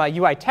inside of my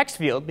UI text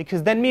field,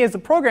 because then me as the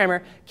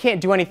programmer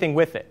can't do anything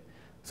with it.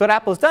 So what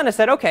Apple's done is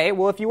said, OK,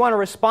 well, if you want to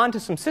respond to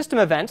some system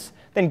events,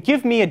 then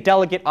give me a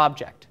delegate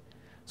object.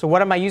 So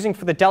what am I using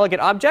for the delegate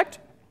object?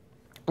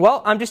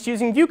 Well, I'm just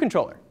using view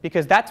controller,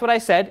 because that's what I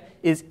said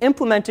is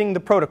implementing the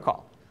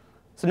protocol.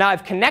 So now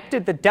I've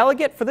connected the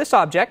delegate for this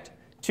object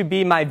to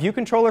be my view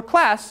controller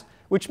class,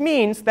 which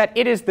means that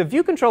it is the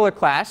view controller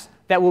class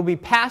that will be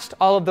passed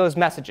all of those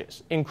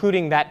messages,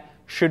 including that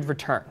should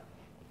return.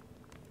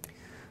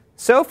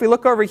 So if we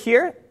look over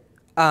here,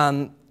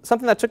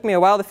 something that took me a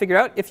while to figure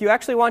out, if you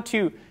actually want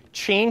to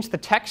change the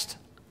text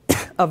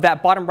of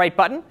that bottom right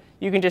button,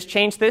 you can just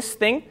change this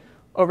thing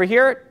over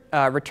here,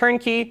 return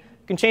key. You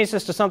can change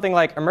this to something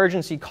like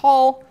emergency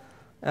call,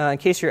 in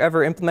case you're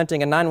ever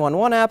implementing a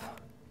 911 app.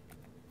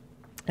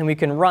 And we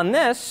can run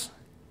this.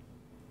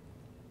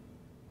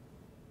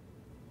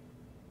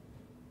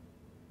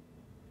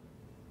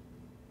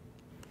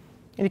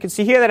 And you can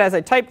see here that as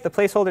I type, the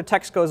placeholder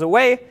text goes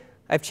away.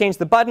 I've changed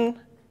the button,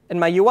 and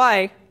my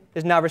UI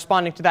is now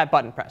responding to that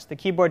button press. The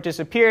keyboard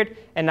disappeared,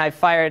 and I've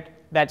fired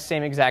that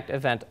same exact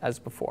event as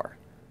before.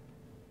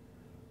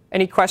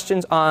 Any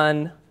questions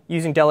on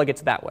using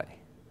delegates that way?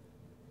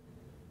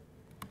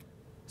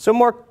 So a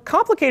more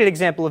complicated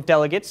example of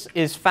delegates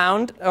is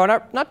found, or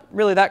not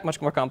really that much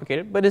more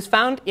complicated, but is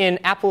found in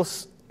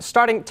Apple's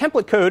starting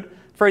template code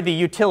for the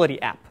utility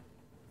app.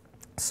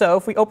 So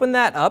if we open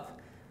that up,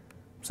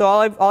 so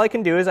all I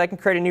can do is I can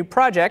create a new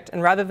project,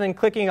 and rather than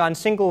clicking on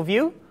single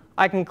view,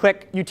 I can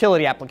click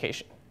utility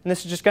application. And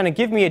this is just going to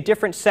give me a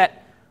different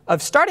set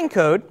of starting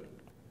code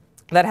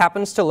that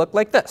happens to look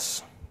like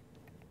this.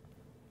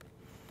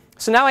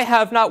 So now I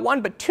have not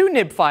one but two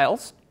nib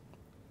files,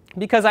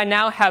 because I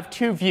now have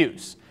two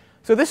views.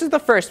 So this is the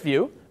first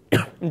view.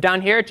 And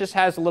down here, it just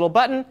has a little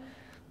button.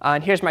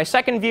 And here's my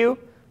second view.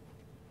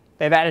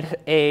 They've added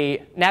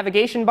a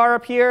navigation bar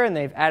up here, and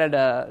they've added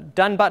a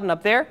done button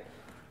up there.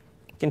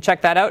 You can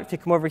check that out. If you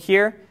come over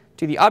here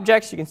to the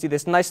objects, you can see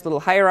this nice little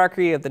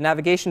hierarchy of the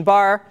navigation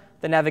bar,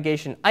 the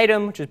navigation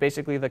item, which is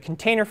basically the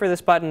container for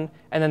this button,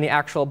 and then the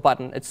actual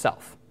button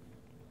itself.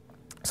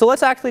 So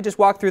let's actually just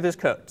walk through this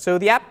code. So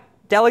the app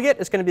delegate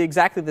is going to be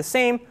exactly the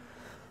same.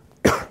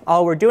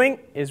 All we're doing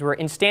is we're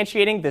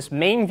instantiating this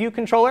main view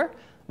controller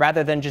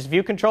rather than just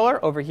view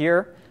controller over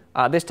here.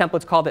 This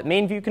template's called it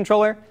main view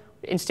controller.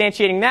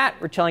 Instantiating that,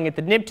 we're telling it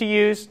the nib to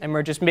use, and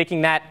we're just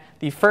making that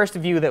the first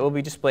view that will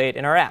be displayed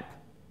in our app.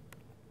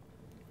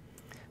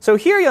 So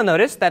here you'll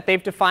notice that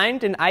they've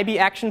defined an IB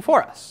action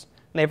for us.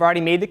 And they've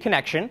already made the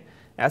connection.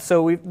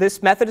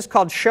 This method is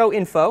called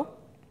showInfo.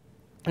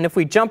 And if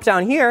we jump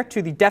down here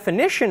to the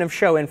definition of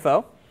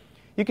showInfo,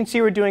 you can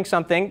see we're doing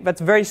something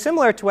that's very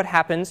similar to what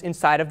happens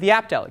inside of the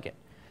app delegate.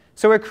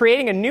 So we're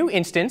creating a new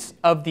instance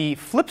of the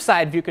flip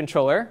side view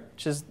controller,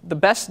 which is the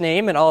best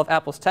name in all of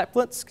Apple's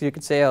templates, because you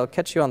can say, I'll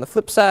catch you on the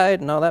flip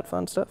side and all that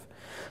fun stuff.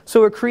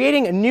 So we're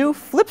creating a new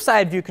flip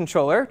side view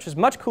controller, which is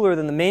much cooler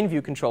than the main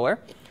view controller.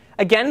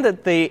 Again,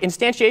 the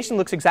instantiation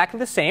looks exactly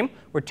the same.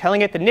 We're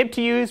telling it the nib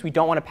to use. We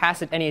don't want to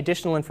pass it any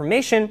additional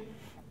information.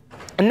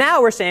 And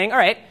now we're saying, all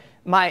right,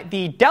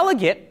 the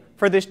delegate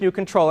for this new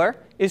controller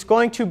is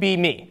going to be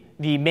me,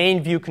 the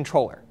main view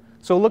controller.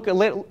 So we'll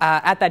look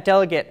at that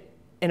delegate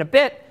in a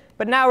bit.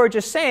 But now we're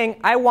just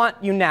saying, I want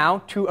you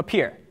now to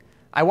appear.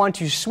 I want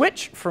to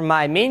switch from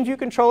my main view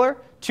controller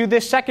to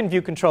this second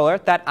view controller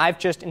that I've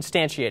just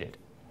instantiated.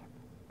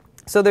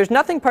 So there's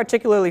nothing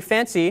particularly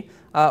fancy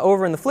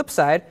over in the flip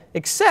side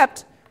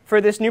except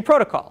for this new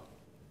protocol.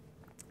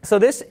 So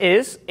this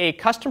is a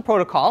custom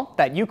protocol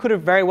that you could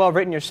have very well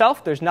written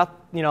yourself. There's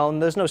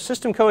no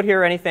system code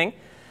here or anything.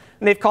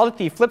 And they've called it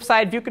the flip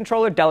side view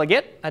controller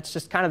delegate. That's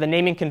just kind of the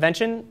naming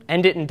convention.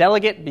 End it in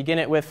delegate, begin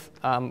it with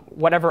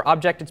whatever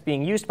object it's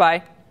being used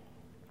by.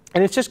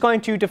 And it's just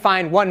going to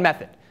define one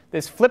method.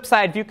 This flip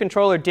side view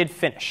controller did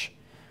finish.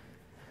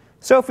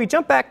 So if we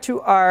jump back to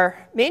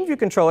our main view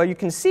controller, you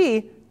can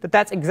see that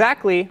that's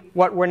exactly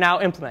what we're now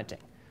implementing.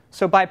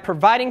 So by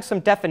providing some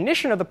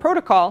definition of the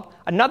protocol,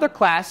 another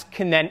class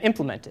can then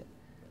implement it.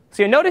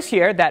 So you'll notice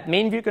here that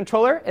main view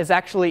controller is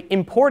actually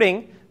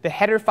importing the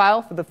header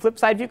file for the flip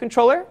side view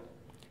controller.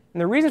 And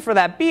the reason for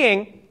that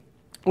being,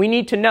 we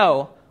need to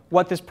know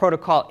what this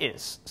protocol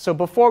is. So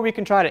before we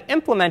can try to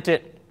implement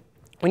it,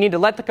 we need to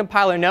let the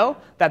compiler know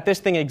that this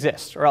thing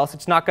exists, or else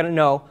it's not going to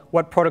know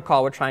what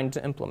protocol we're trying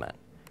to implement.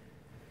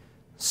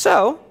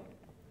 So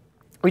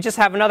we just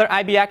have another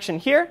IB action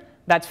here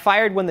that's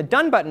fired when the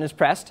done button is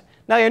pressed.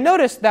 Now you'll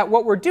notice that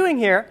what we're doing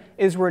here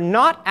is we're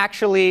not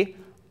actually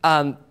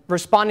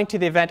responding to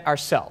the event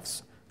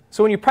ourselves.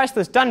 So when you press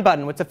this done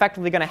button, what's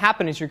effectively going to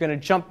happen is you're going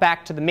to jump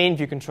back to the main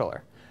view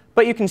controller.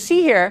 But you can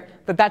see here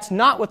that that's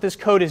not what this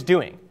code is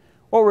doing.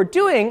 What we're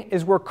doing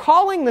is we're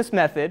calling this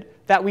method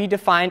that we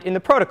defined in the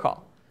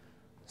protocol.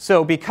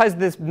 So because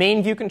this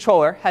main view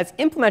controller has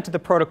implemented the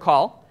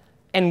protocol,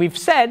 and we've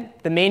said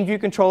the main view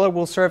controller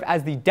will serve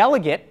as the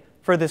delegate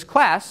for this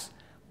class,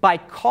 by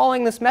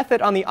calling this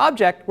method on the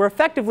object, we're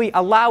effectively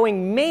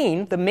allowing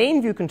the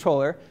main view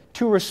controller,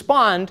 to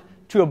respond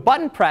to a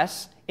button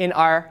press in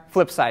our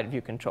flip side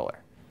view controller.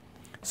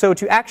 So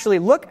to actually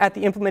look at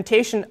the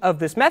implementation of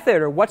this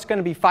method, or what's going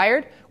to be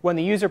fired when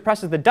the user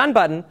presses the done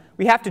button,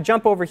 we have to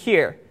jump over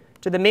here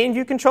to the main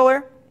view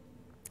controller.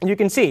 And you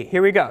can see,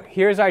 here we go.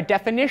 Here's our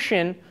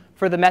definition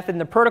for the method in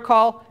the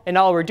protocol. And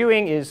all we're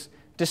doing is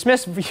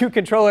dismiss view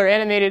controller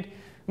animated,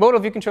 modal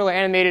view controller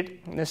animated.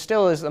 And this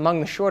still is among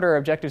the shorter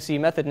Objective-C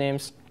method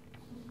names,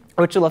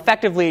 which will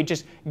effectively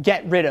just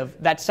get rid of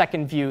that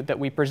second view that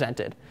we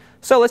presented.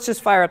 So let's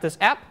just fire up this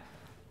app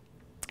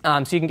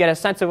so you can get a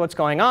sense of what's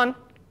going on.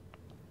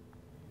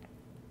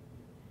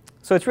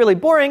 So it's really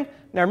boring.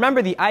 Now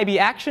remember, the IB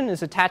action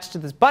is attached to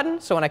this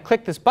button. So when I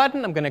click this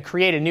button, I'm going to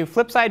create a new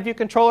flip side view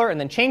controller and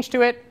then change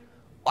to it.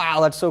 Wow,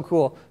 that's so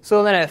cool.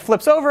 So then it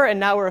flips over, and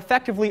now we're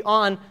effectively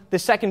on the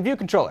second view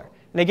controller.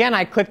 And again,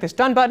 I click this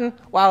done button.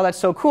 Wow, that's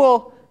so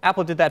cool.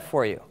 Apple did that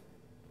for you.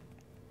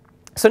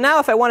 So now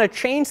if I want to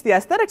change the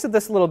aesthetics of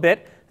this a little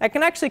bit, I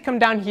can actually come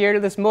down here to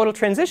this modal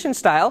transition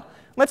style.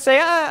 Let's say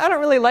I don't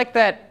really like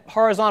that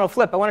horizontal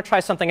flip. I want to try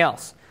something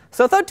else.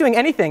 So without doing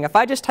anything, if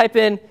I just type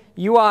in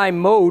UI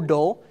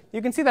modal,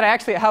 you can see that I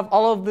actually have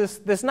all of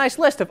this nice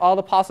list of all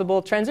the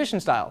possible transition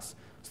styles.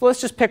 So let's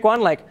just pick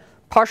one, like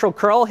partial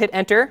curl, hit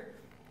enter.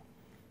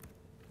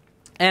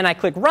 And I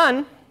click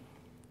run.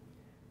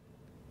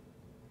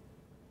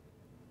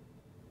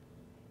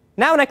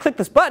 Now when I click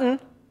this button,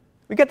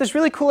 we get this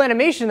really cool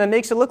animation that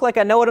makes it look like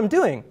I know what I'm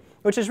doing,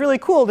 which is really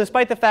cool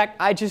despite the fact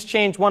I just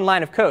changed one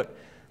line of code.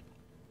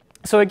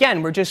 So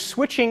again, we're just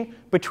switching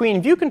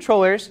between view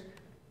controllers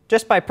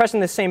just by pressing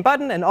the same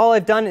button, and all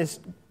I've done is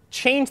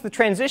change the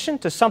transition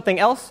to something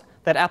else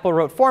that Apple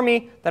wrote for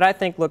me that I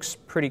think looks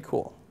pretty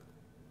cool.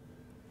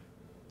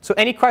 So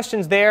any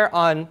questions there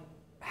on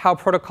how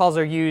protocols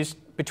are used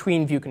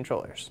between view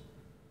controllers?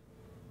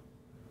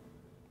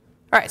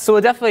 All right, so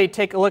we'll definitely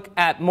take a look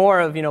at more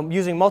of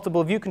using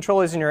multiple view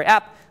controllers in your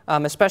app,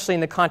 especially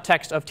in the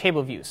context of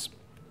table views,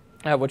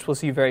 which we'll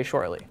see very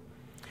shortly.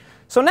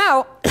 So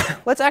now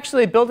let's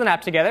actually build an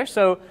app together.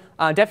 So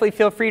definitely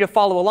feel free to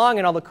follow along,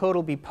 and all the code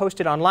will be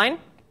posted online.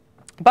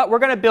 But we're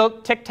going to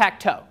build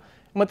tic-tac-toe.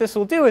 And what this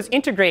will do is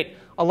integrate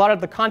a lot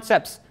of the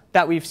concepts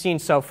that we've seen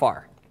so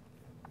far.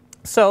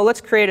 So let's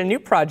create a new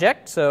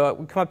project. So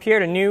we come up here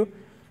to new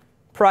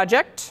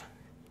project.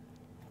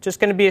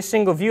 Just going to be a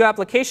single view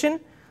application.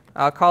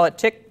 I'll call it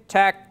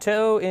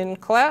tic-tac-toe in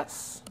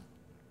class.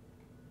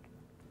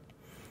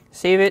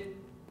 Save it.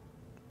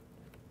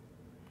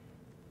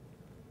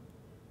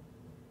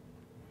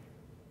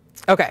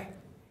 OK.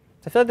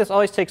 I feel like this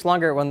always takes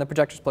longer when the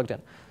projector's plugged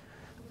in.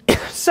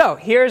 So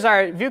here's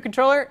our view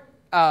controller.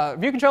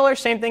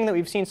 Same thing that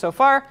we've seen so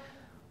far.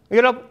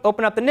 We're going to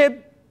open up the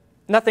nib.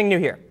 Nothing new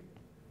here.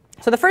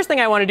 So the first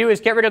thing I want to do is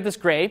get rid of this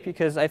gray,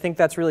 because I think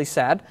that's really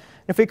sad.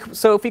 If we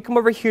come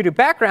over here to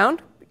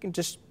background, we can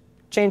just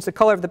change the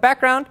color of the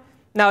background.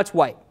 Now it's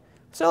white.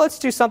 So let's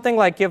do something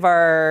like give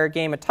our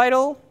game a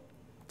title.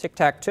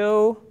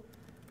 Tic-tac-toe.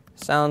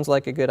 Sounds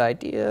like a good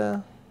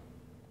idea.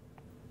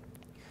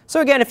 So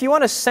again, if you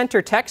want to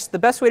center text, the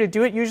best way to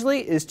do it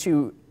usually is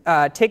to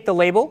take the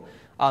label,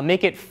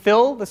 make it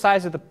fill the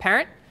size of the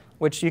parent,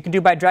 which you can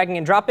do by dragging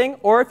and dropping.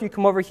 Or if you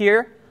come over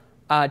here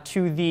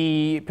to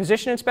the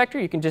position inspector,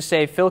 you can just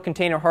say fill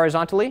container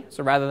horizontally,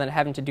 so rather than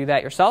having to do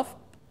that yourself.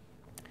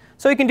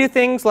 So you can do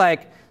things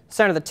like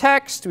center the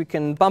text. We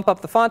can bump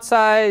up the font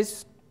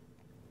size.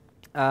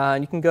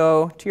 You can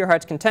go to your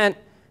heart's content.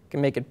 You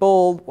can make it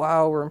bold.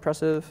 Wow, we're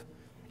impressive.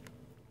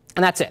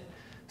 And that's it.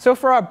 So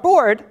for our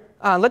board,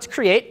 let's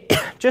create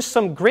just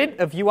some grid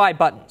of UI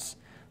buttons.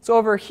 So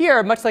over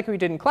here, much like we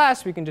did in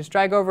class, we can just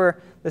drag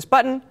over this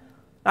button.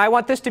 I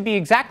want this to be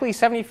exactly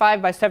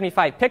 75 by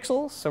 75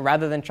 pixels. So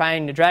rather than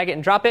trying to drag it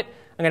and drop it,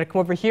 I'm going to come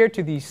over here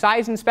to the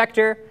size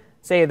inspector,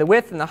 say the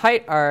width and the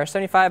height are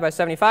 75 by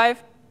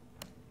 75.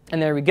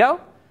 And there we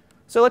go.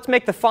 So let's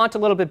make the font a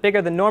little bit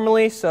bigger than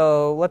normally.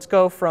 So let's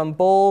go from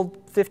bold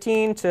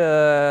 15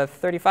 to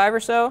 35 or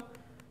so.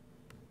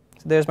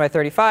 So there's my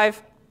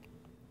 35.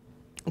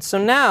 And so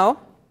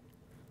now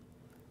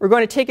we're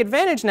going to take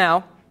advantage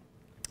now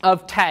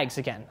of tags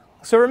again.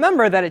 So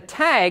remember that a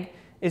tag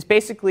is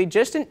basically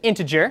just an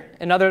integer.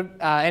 In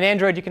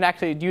Android, you can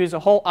actually use a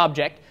whole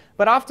object,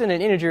 but often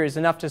an integer is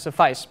enough to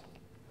suffice.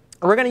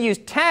 We're going to use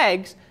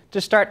tags to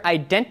start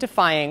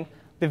identifying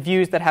the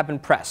views that have been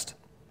pressed.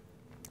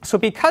 So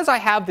because I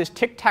have this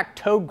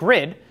tic-tac-toe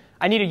grid,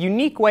 I need a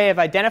unique way of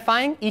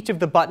identifying each of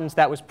the buttons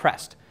that was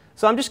pressed.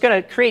 So I'm just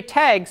going to create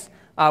tags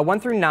 1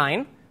 through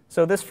 9.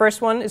 So this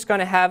first one is going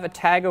to have a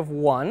tag of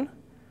 1.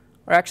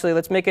 Or actually,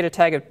 let's make it a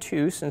tag of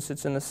 2 since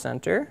it's in the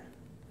center.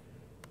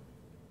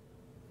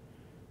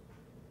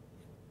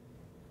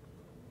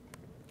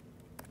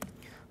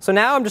 So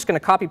now I'm just going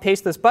to copy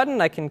paste this button.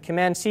 I can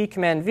Command-C,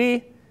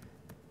 Command-V.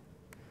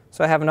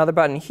 So I have another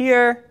button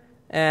here,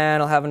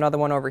 and I'll have another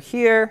one over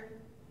here.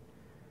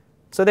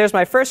 So there's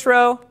my first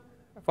row.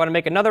 If I want to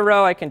make another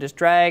row, I can just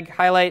drag,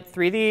 highlight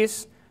 3 of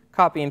these,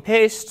 copy and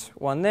paste,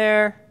 1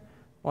 there,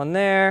 1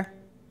 there,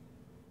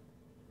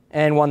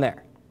 and 1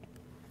 there.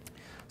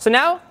 So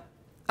now,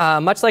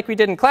 much like we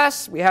did in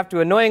class, we have to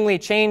annoyingly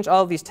change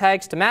all of these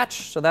tags to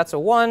match. So that's a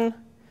 1,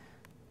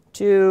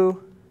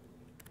 2,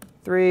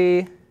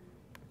 3,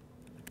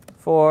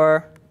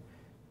 4.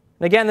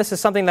 And again, this is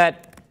something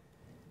that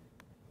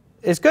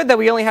is good that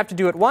we only have to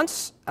do it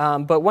once.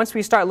 But once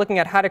we start looking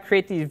at how to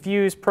create these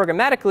views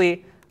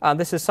programmatically,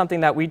 this is something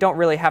that we don't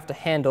really have to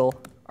handle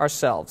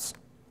ourselves.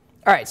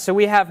 All right, so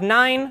we have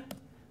 9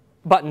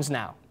 buttons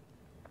now.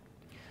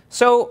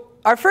 So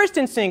our first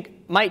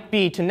instinct might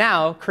be to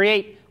now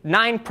create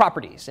 9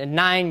 properties and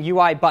 9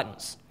 UI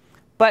buttons.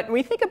 But when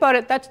we think about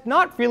it, that's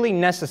not really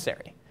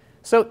necessary.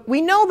 So we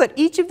know that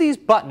each of these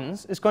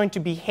buttons is going to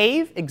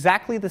behave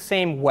exactly the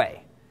same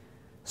way.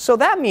 So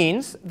that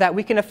means that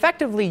we can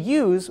effectively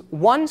use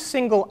one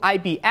single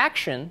IB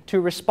action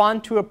to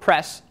respond to a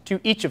press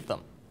to each of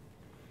them.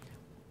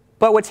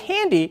 But what's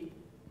handy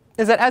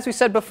is that, as we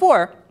said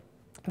before,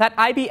 that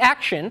IB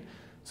action,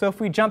 so if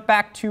we jump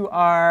back to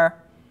our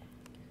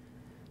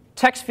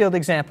text field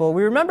example,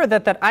 we remember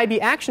that that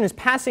IB action is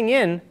passing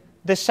in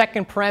the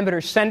second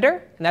parameter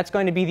sender, and that's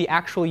going to be the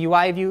actual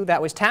UI view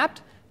that was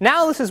tapped.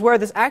 Now this is where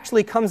this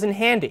actually comes in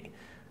handy.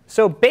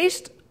 So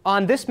based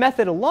on this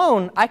method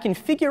alone, I can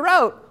figure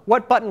out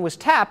what button was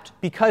tapped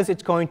because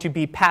it's going to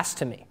be passed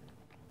to me.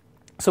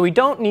 So we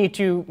don't need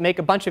to make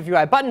a bunch of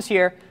UI buttons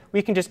here.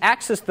 We can just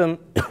access them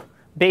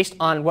based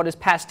on what is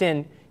passed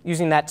in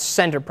using that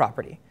sender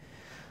property.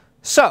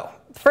 So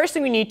the first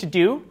thing we need to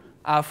do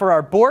for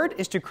our board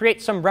is to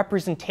create some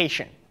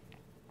representation.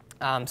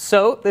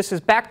 So this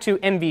is back to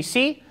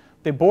MVC.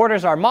 The board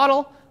is our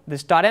model.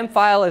 This .m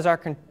file is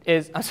our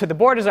so the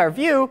board is our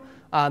view.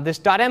 This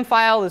 .m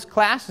file, this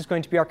class, is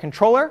going to be our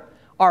controller.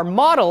 Our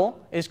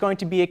model is going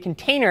to be a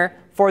container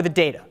for the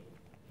data.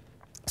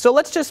 So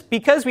let's just,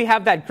 because we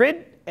have that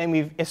grid and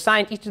we've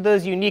assigned each of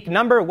those unique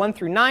number 1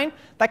 through 9,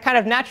 that kind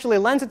of naturally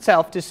lends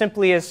itself to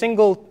simply a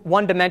single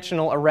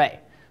one-dimensional array.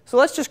 So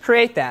let's just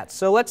create that.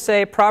 So let's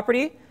say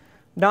property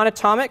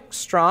non-atomic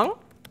strong.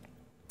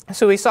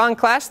 So we saw in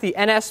class the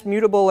NS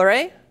mutable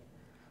array.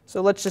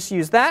 So let's just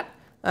use that.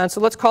 And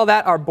so let's call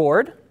that our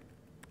board.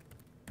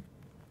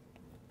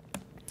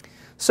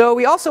 So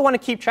we also want to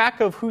keep track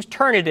of whose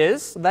turn it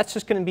is. So that's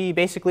just going to be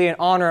basically an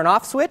on or an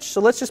off switch.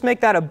 So let's just make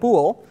that a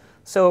bool.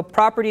 So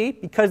property,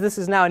 because this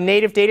is now a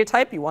native data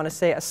type, you want to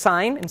say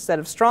assign instead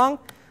of strong.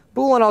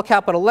 Bool in all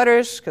capital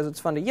letters because it's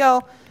fun to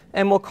yell.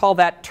 And we'll call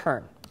that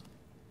turn.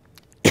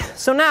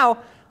 So now,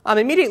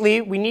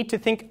 immediately, we need to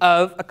think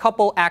of a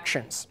couple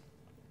actions.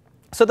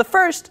 So the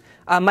first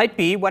might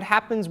be what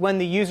happens when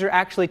the user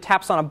actually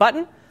taps on a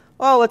button.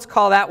 Well, let's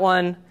call that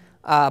one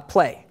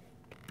play.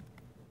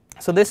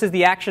 So this is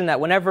the action that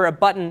whenever a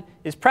button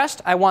is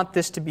pressed, I want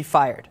this to be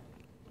fired.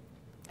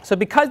 So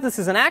because this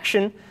is an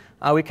action,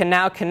 we can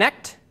now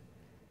connect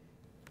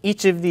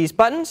each of these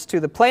buttons to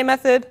the play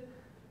method.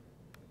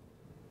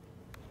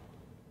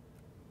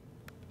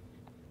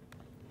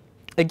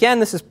 Again,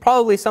 this is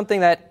probably something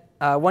that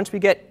once we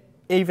get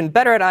even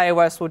better at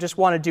iOS, we'll just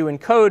want to do in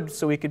code.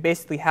 So we could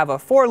basically have a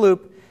for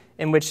loop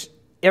in which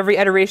every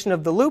iteration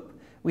of the loop,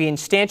 we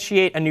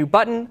instantiate a new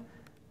button.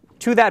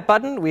 To that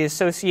button, we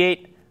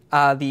associate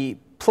the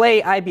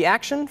play IB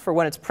action for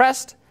when it's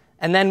pressed.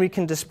 And then we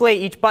can display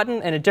each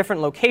button in a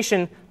different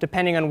location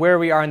depending on where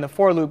we are in the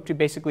for loop to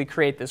basically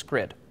create this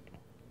grid.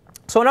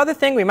 So another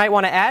thing we might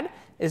want to add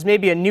is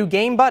maybe a new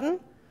game button.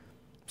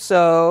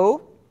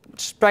 So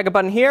just drag a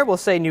button here. We'll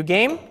say new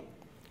game.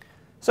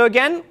 So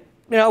again,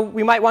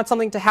 we might want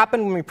something to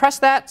happen when we press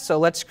that. So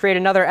let's create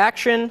another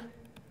action.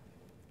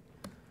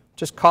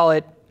 Just call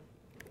it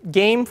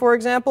game, for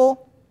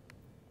example.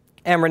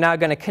 And we're now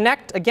going to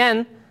connect,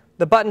 again,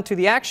 the button to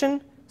the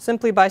action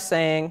simply by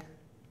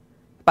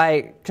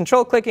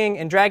control clicking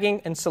and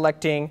dragging and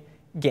selecting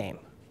game.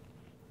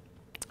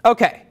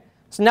 OK,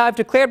 so now I've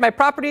declared my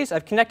properties.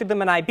 I've connected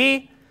them in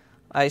IB.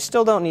 I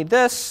still don't need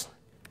this.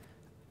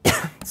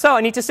 So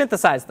I need to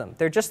synthesize them.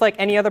 They're just like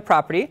any other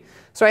property.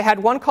 So I had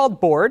one called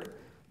board.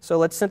 So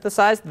let's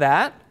synthesize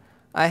that.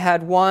 I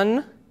had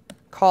one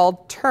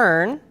called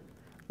turn.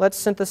 Let's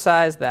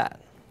synthesize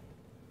that.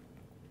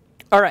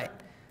 All right.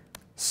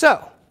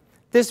 So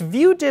this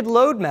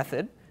viewDidLoad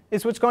method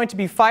is what's going to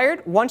be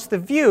fired once the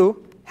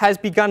view has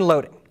begun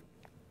loading.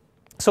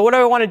 So what do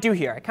I want to do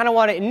here? I kind of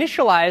want to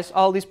initialize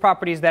all these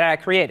properties that I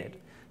created.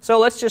 So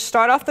let's just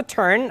start off the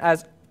turn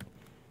as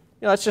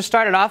let's just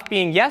start it off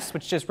being yes,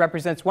 which just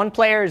represents one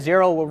player.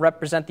 0 will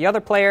represent the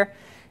other player.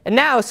 And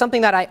now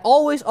something that I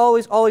always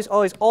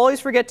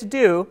forget to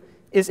do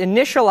is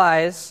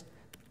initialize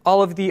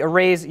all of the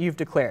arrays that you've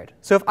declared.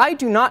 So if I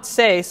do not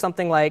say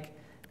something like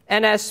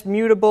ns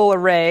mutable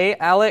array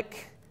alloc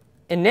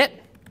init,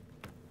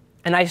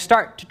 and I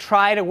start to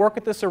try to work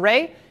with this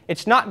array,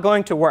 it's not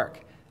going to work.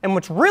 And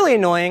what's really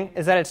annoying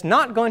is that it's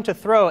not going to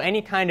throw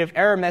any kind of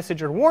error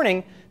message or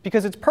warning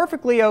because it's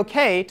perfectly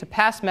OK to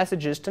pass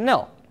messages to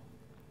nil.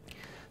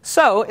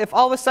 So if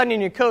all of a sudden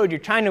in your code you're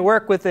trying to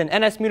work with an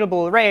ns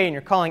mutable array and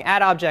you're calling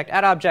add object,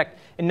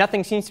 and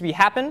nothing seems to be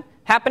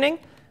happening,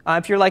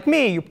 if you're like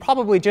me, you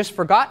probably just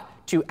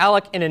forgot to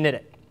alloc and init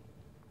it.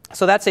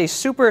 So that's a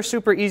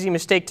super easy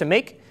mistake to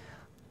make.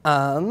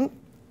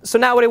 So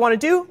now what I want to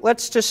do,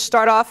 let's just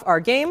start off our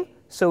game.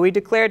 So we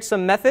declared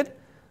some method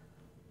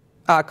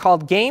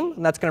called game,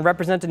 and that's going to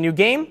represent a new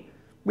game.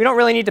 We don't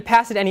really need to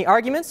pass it any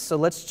arguments, so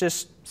let's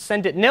just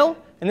send it nil.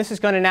 And this is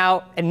going to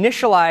now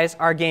initialize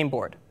our game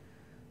board.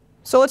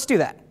 So let's do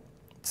that.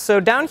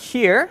 So down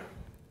here,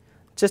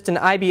 just an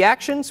IB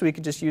action, so we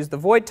could just use the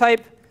void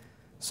type.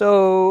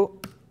 So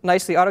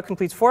nicely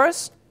autocompletes for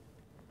us.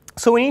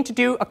 So we need to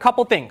do a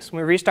couple things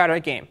when we restart our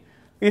game.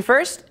 We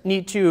first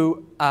need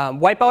to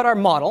wipe out our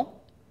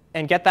model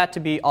and get that to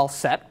be all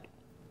set.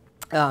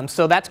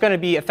 So that's going to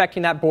be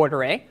affecting that board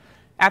array.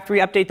 After we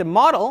update the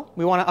model,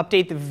 we want to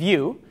update the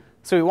view.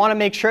 So we want to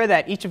make sure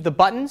that each of the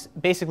buttons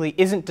basically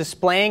isn't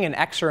displaying an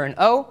X or an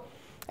O.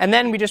 And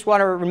then we just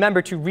want to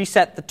remember to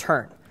reset the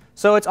turn.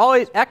 So it's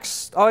always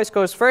X always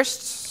goes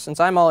first, since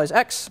I'm always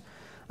X.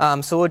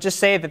 So we'll just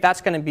say that that's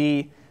going to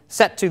be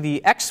set to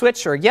the X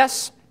switch, or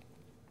yes.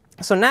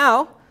 So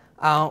now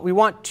we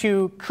want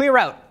to clear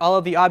out all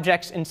of the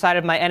objects inside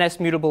of my ns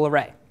mutable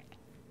array.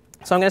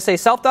 So I'm going to say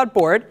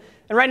self.board.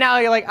 And right now,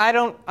 you're like, I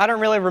don't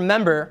really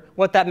remember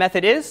what that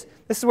method is.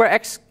 This is where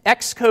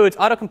Xcode's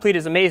autocomplete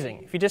is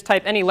amazing. If you just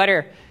type any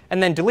letter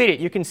and then delete it,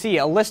 you can see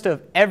a list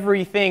of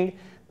everything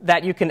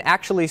that you can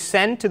actually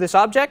send to this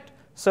object.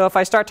 So if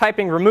I start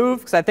typing remove,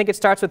 because I think it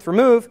starts with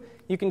remove,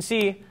 you can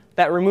see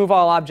that remove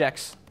all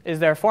objects is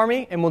there for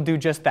me, and will do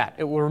just that.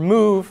 It will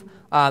remove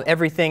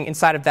everything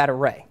inside of that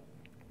array.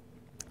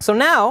 So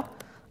now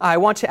I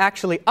want to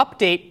actually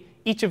update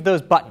each of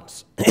those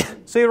buttons.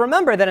 So you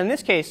remember that in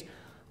this case,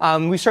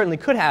 we certainly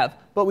could have,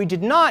 but we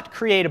did not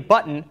create a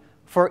button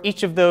for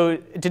each of those,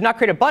 did not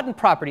create a button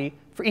property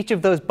for each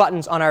of those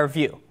buttons on our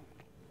view.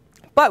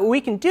 But what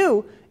we can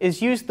do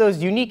is use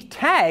those unique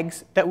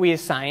tags that we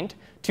assigned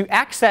to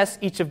access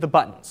each of the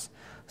buttons.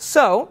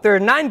 So there are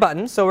 9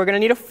 buttons, so we're going to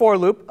need a for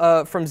loop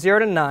from 0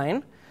 to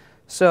 9.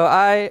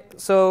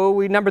 So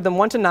we numbered them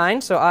 1 to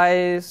 9. So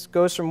I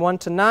goes from 1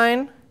 to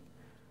 9.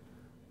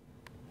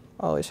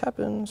 Always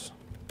happens.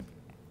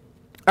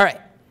 All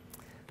right.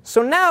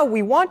 So now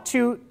we want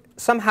to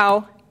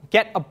somehow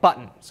get a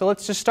button. So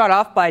let's just start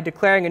off by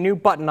declaring a new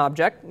button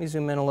object. Let me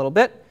zoom in a little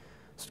bit.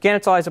 So again,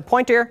 it's always a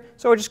pointer.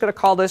 So we're just going to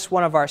call this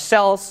one of our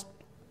cells.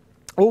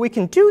 What we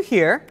can do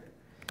here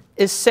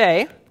is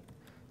say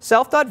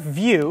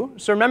self.view.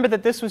 So remember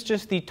that this was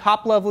just the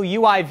top-level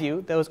UI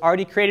view that was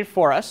already created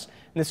for us.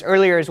 And this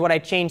earlier is what I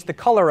changed the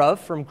color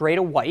of from gray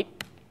to white.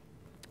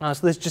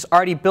 So this is just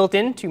already built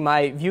into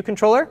my view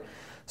controller.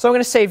 So I'm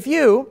going to say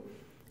view,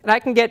 and I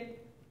can get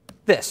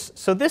this.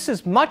 So this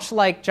is much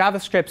like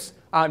JavaScript's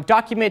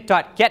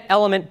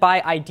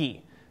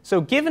document.getElementById. So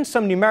given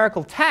some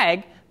numerical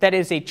tag that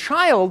is a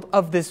child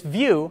of this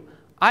view,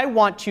 I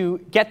want to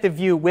get the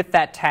view with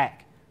that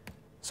tag.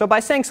 So by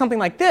saying something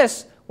like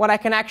this, what I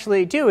can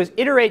actually do is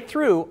iterate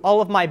through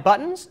all of my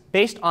buttons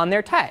based on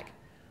their tag.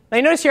 Now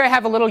you notice here I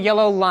have a little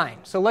yellow line.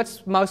 So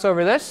let's mouse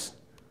over this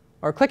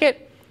or click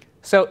it.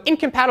 So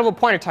incompatible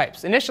pointer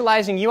types,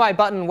 initializing UI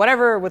button,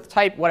 whatever, with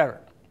type, whatever.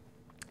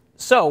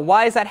 So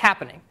why is that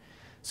happening?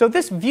 So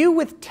this view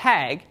with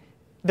tag,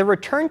 the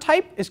return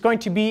type is going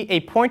to be a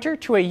pointer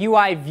to a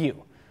UI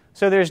view.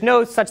 So there's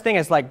no such thing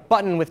as like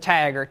button with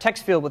tag or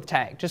text field with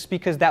tag, just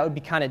because that would be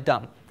kind of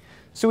dumb.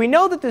 So we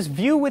know that this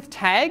view with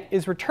tag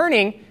is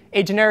returning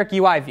a generic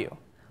UI view.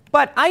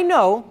 But I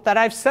know that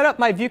I've set up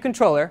my view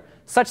controller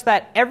such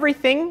that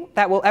everything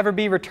that will ever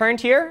be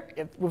returned here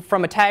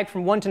from a tag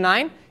from 1 to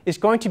 9 is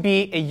going to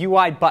be a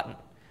UI button.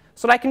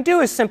 So what I can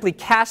do is simply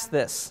cast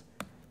this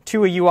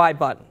to a UI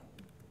button.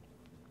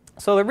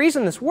 So the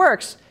reason this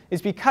works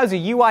is because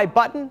a UI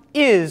button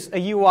is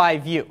a UI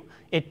view.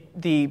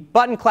 The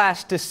button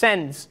class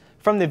descends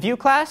from the view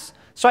class,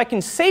 so I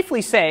can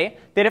safely say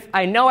that if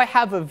I know I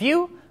have a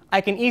view, I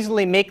can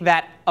easily make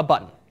that a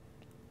button.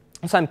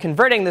 So I'm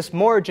converting this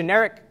more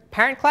generic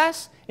parent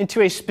class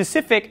into a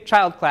specific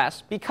child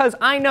class because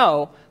I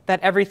know that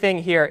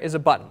everything here is a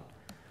button.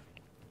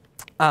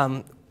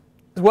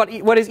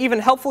 What is even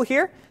helpful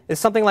here is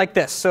something like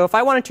this. So if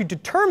I wanted to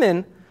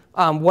determine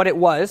what it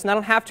was, and I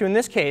don't have to in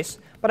this case,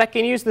 but I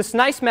can use this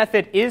nice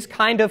method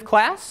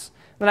isKindOfClass,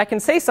 then I can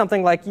say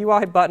something like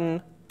UI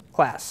button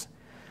class.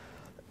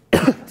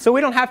 So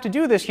we don't have to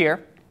do this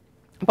here.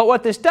 But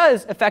what this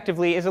does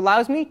effectively is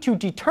allows me to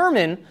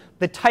determine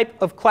the type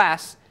of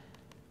class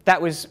that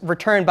was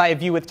returned by a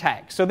view with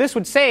tag. So this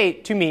would say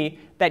to me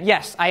that,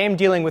 yes, I am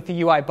dealing with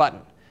the UI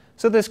button.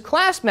 So this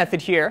class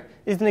method here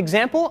is an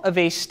example of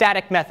a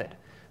static method.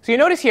 So you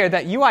notice here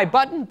that UI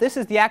button, this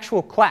is the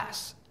actual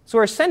class. So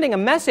we're sending a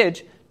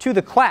message to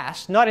the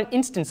class, not an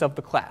instance of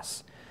the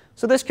class.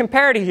 So this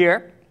comparator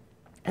here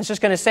is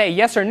just going to say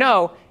yes or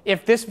no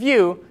if this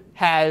view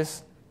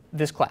has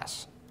this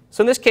class.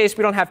 So in this case,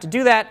 we don't have to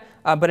do that.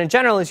 But in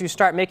general, as you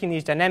start making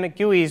these dynamic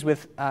GUIs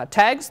with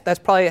tags, that's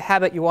probably a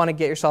habit you want to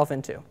get yourself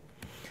into.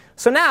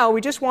 So now we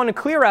just want to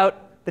clear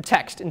out the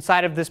text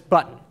inside of this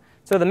button.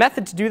 So the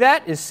method to do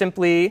that is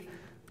simply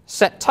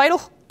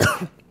setTitle.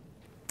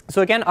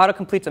 So again,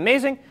 autocomplete's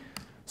amazing.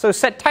 So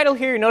setTitle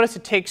here, you notice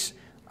it takes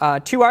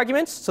 2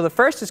 arguments. So the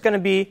first is going to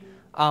be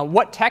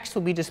what text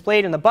will be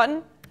displayed in the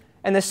button.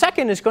 And the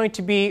second is going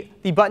to be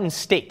the button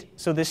state.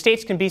 So the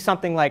states can be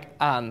something like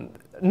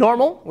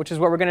normal, which is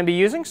what we're going to be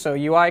using. So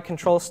UI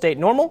control state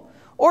normal.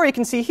 Or you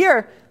can see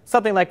here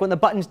something like when the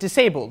button's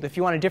disabled, if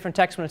you want a different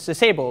text when it's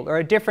disabled, or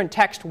a different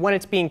text when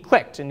it's being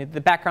clicked, and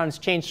the background is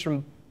changed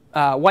from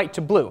white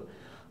to blue.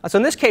 So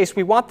in this case,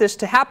 we want this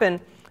to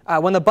happen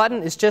when the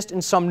button is just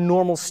in some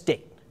normal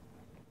state.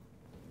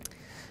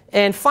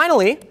 And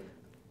finally,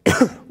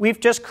 we've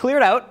just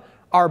cleared out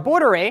our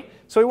board array.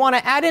 So we want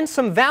to add in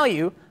some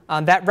value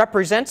that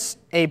represents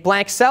a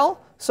blank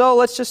cell. So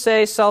let's just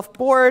say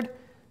self-board.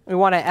 We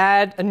want to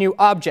add a new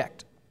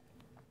object.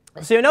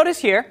 So you'll notice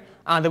here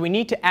that we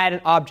need to add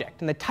an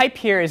object. And the type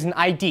here is an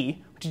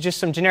ID, which is just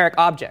some generic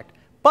object.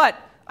 But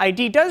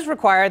ID does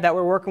require that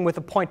we're working with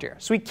a pointer.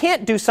 So we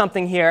can't do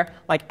something here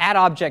like add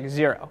object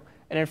 0.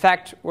 And in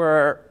fact,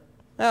 we're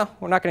not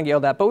going to get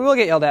yelled at, but we will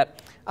get yelled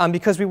at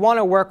because we want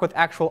to work with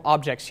actual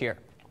objects here.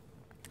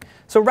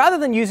 So rather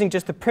than using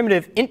just the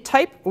primitive int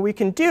type, what we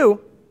can do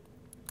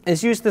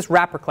is use this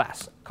wrapper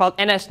class called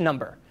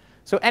NSNumber.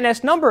 So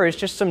NSNumber is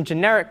just some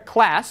generic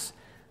class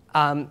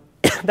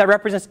that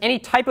represents any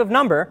type of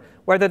number,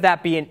 whether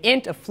that be an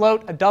int, a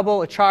float, a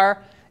double, a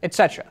char,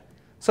 etc.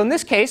 So in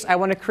this case, I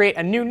want to create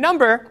a new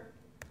number,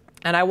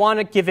 and I want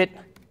to give it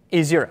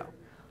a 0.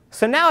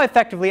 So now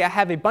effectively, I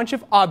have a bunch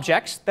of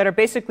objects that are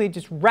basically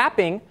just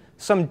wrapping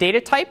some data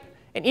type,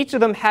 and each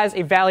of them has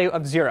a value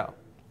of 0.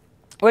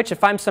 Which,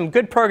 if I'm some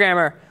good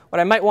programmer, what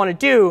I might want to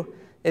do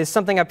is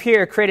something up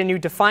here, create a new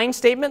define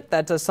statement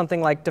that does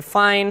something like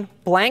define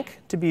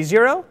blank to be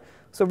 0.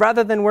 So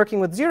rather than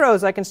working with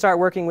zeros, I can start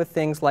working with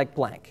things like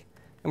blank.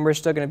 And we're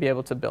still going to be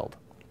able to build.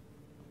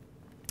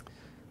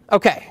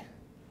 OK,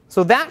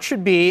 so that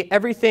should be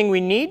everything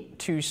we need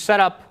to set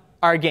up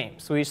our game.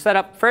 So we set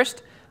up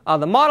first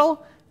the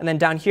model. And then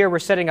down here, we're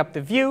setting up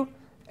the view.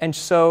 And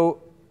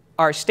so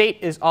our state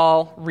is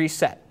all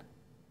reset.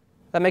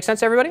 That make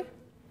sense, everybody?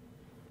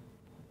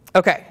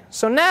 OK,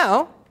 so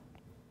now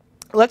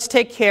let's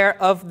take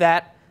care of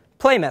that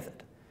play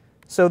method.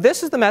 So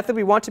this is the method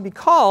we want to be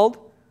called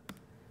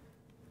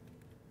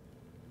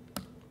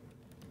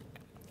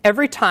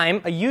every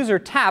time a user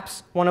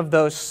taps one of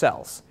those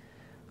cells.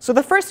 So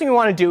the first thing we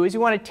want to do is we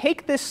want to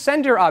take this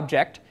sender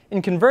object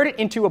and convert it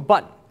into a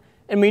button.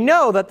 And we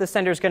know that the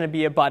sender is going to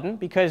be a button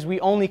because we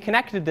only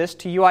connected this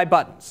to UI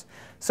buttons.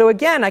 So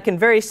again, I can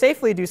very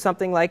safely do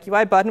something like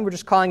UI button. We're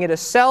just calling it a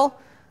cell.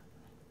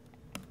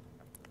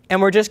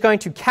 And we're just going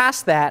to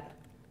cast that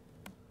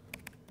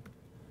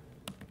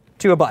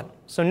to a button.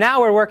 So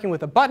now we're working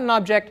with a button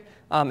object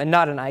and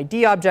not an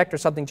ID object or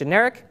something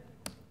generic.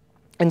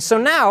 And so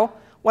now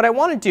what I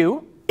want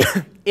to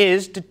do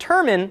is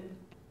determine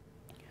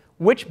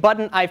which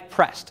button I've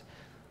pressed.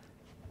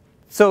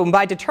 So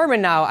by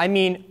determine now, I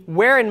mean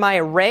where in my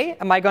array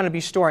am I going to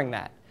be storing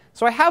that?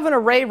 So I have an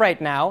array right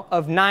now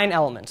of 9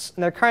 elements,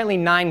 and there are currently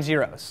 9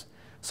 zeros.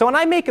 So when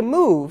I make a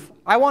move,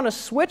 I want to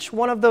switch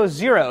one of those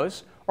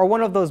zeros or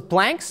one of those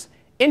blanks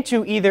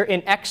into either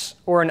an X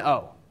or an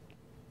O.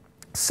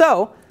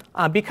 So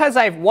because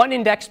I've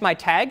one-indexed my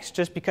tags,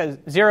 just because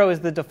 0 is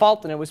the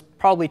default and it was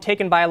probably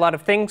taken by a lot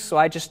of things, so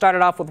I just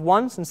started off with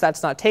 1 since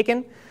that's not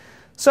taken.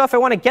 So if I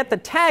want to get the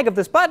tag of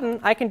this button,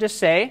 I can just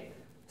say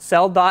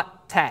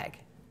cell.tag.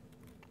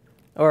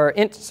 Or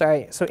int,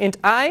 sorry, so int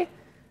I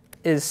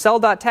is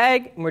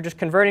cell.tag, and we're just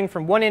converting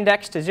from 1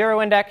 index to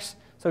 0 index,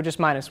 so just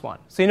 -1.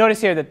 So you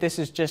notice here that this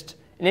is just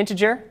an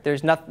integer.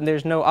 There's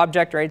no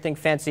object or anything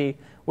fancy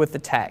with the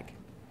tag.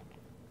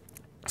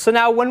 So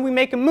now when we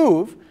make a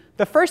move,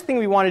 the first thing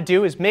we want to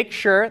do is make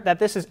sure that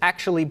this is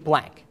actually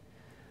blank.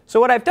 So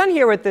what I've done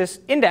here with this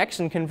index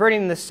and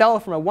converting the cell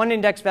from a 1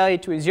 index value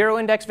to a 0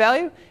 index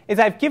value is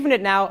I've given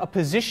it now a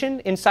position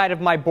inside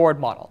of my board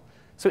model.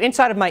 So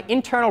inside of my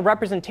internal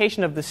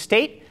representation of the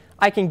state,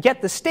 I can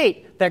get the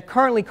state that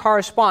currently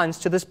corresponds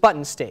to this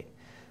button state.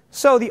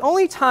 So the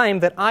only time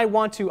that I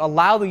want to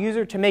allow the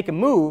user to make a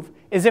move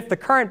is if the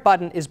current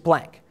button is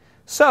blank.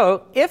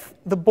 So if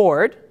the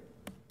board,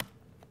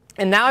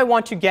 and now I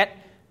want to get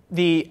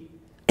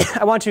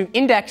I want to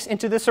index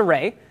into this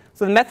array.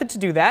 So the method to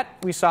do that,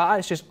 we saw,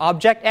 is just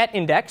object at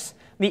index.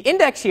 The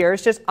index here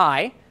is just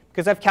I,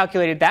 because I've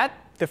calculated that.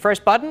 The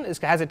first button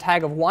has a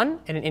tag of 1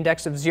 and an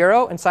index of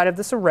 0 inside of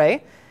this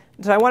array.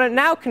 So I want to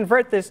now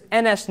convert this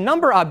NS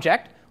number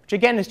object, which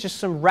again is just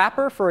some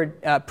wrapper for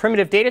a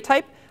primitive data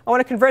type. I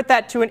want to convert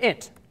that to an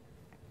int.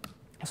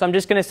 So I'm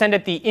just going to send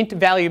it the int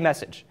value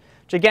message,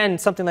 which again,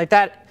 something like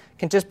that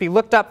can just be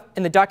looked up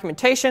in the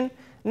documentation.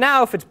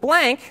 Now if it's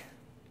blank,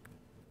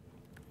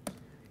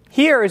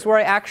 here is where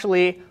I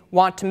actually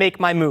want to make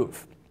my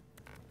move.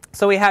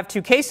 So we have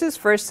two cases.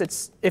 First,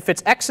 if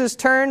it's x's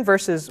turn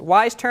versus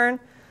y's turn.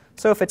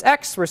 So if it's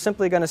x, we're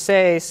simply going to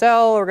say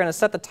cell, we're going to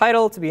set the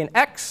title to be an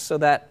x so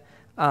that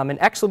an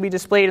x will be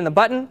displayed in the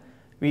button.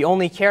 We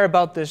only care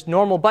about this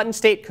normal button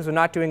state because we're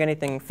not doing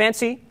anything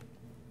fancy.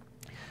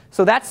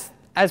 So that's,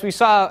 as we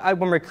saw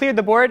when we cleared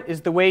the board, is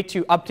the way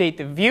to update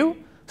the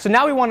view. So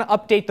now we want to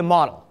update the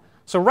model.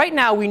 So right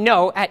now we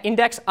know at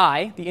index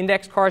I, the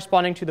index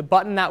corresponding to the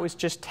button that was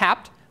just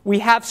tapped, we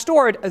have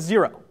stored a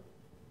 0.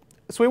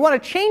 So we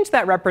want to change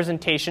that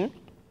representation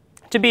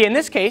to be, in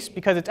this case,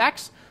 because it's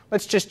x,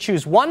 let's just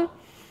choose 1.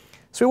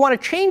 So we want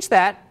to change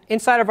that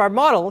inside of our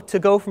model to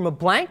go from a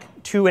blank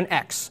to an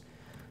x.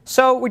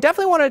 So we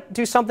definitely want to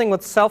do something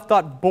with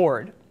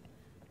self.board.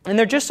 And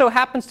there just so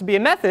happens to be a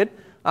method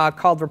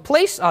called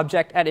replace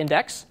object at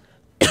index.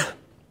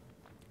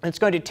 It's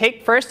going to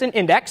take first an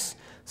index.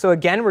 So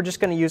again, we're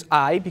just going to use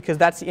I because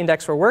that's the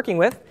index we're working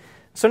with.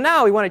 So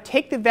now we want to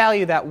take the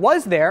value that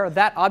was there,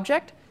 that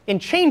object, and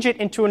change it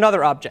into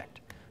another object.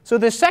 So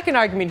the second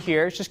argument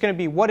here is just going to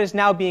be what is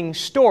now being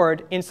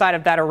stored inside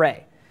of that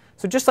array.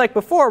 So just like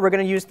before, we're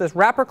going to use this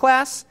wrapper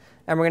class,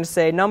 and we're going to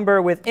say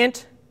number with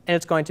int, and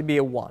it's going to be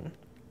a 1.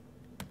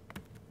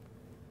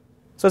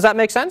 So does that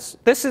make sense?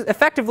 This is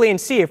effectively in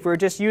C, if we were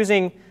just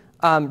using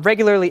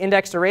regularly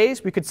indexed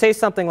arrays, we could say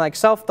something like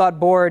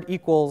self.board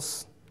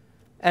equals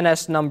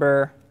ns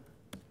number,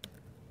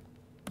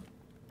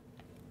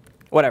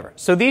 whatever.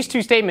 So these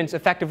two statements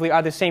effectively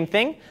are the same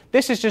thing.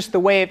 This is just the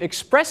way of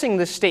expressing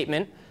this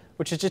statement,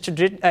 which is just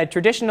a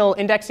traditional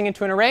indexing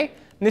into an array.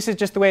 And this is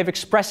just the way of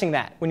expressing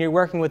that when you're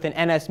working with an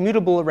NS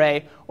mutable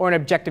array or an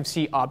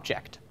Objective-C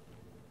object.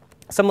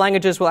 Some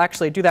languages will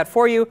actually do that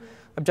for you.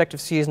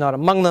 Objective-C is not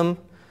among them.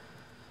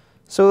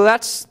 So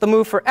that's the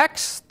move for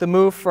x. The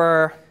move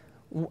for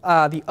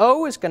the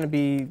O is going to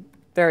be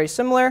very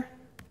similar.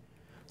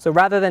 So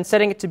rather than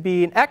setting it to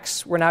be an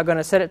x, we're now going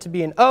to set it to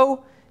be an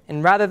O.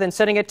 And rather than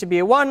setting it to be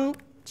a 1,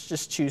 let's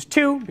just choose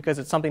 2 because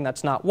it's something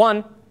that's not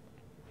 1.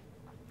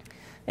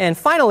 And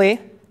finally,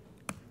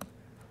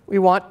 we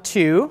want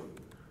to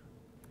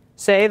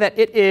say that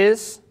it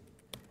is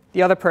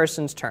the other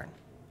person's turn.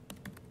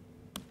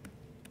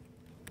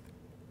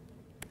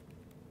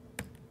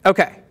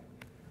 OK.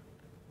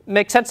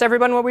 Make sense to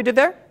everyone what we did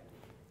there?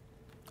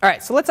 All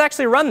right, so let's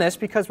actually run this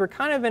because we're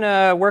kind of in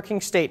a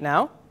working state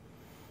now.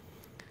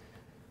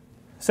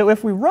 So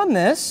if we run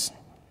this,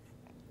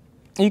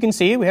 you can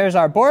see here's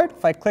our board.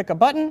 If I click a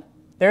button,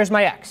 there's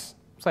my x.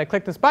 So I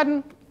click this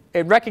button.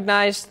 It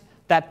recognized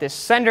that this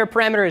sender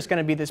parameter is going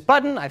to be this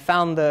button. I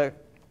found the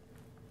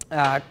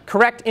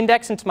correct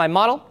index into my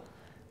model.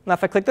 Now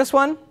if I click this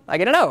one, I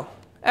get an O,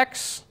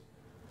 x.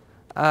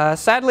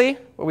 Sadly,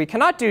 what we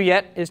cannot do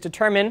yet is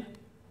determine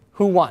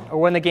who won or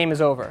when the game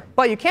is over.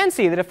 But you can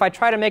see that if I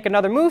try to make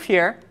another move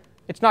here,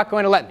 it's not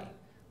going to let me,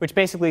 which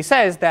basically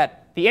says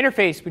that the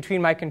interface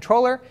between my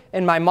controller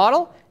and my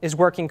model is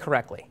working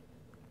correctly.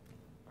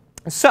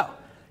 So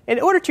in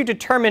order to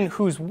determine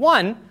who's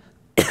won,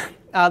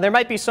 there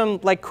might be some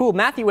cool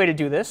mathy way to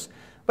do this.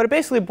 But it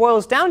basically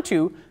boils down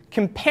to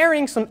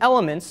comparing some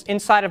elements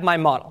inside of my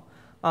model.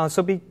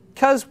 So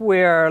because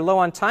we're low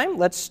on time,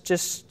 let's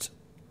just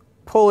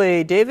pull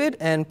a David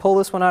and pull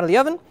this one out of the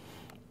oven.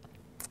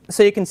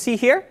 So you can see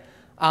here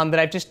that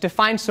I've just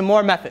defined some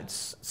more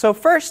methods. So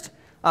first,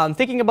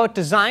 thinking about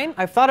design,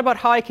 I've thought about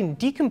how I can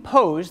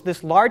decompose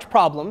this large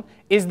problem,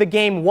 is the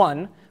game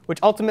won, which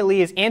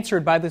ultimately is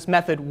answered by this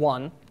method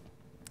won,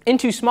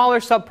 into smaller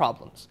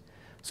subproblems.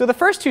 So the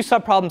first two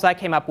subproblems I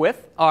came up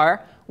with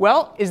are,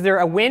 well, is there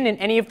a win in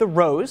any of the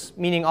rows,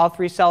 meaning all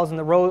 3 cells in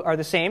the row are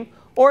the same,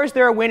 or is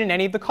there a win in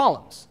any of the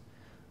columns?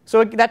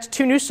 So that's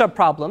 2 new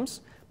subproblems,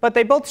 but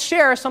they both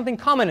share something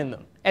common in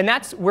them, and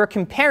that's we're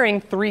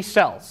comparing 3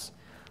 cells.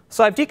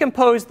 So I've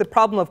decomposed the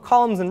problem of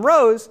columns and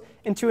rows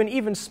into an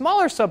even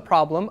smaller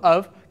subproblem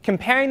of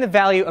comparing the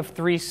value of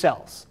 3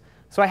 cells.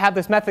 So I have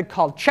this method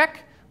called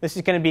check. This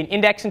is going to be an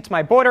index into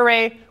my board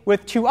array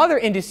with 2 other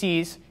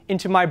indices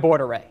into my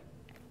board array.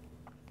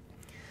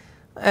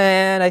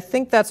 And I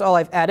think that's all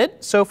I've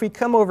added. So if we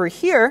come over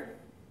here,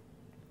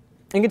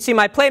 you can see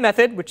my play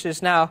method, which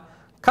is now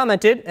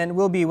commented and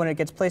will be when it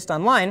gets placed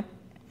online,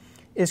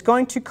 is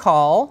going to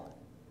call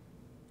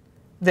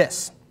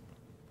this.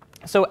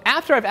 So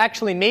after I've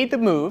actually made the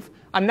move,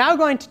 I'm now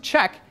going to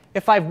check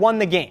if I've won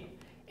the game.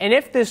 And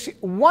if this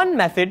won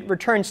method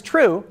returns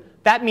true,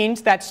 that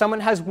means that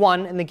someone has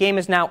won and the game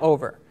is now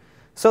over.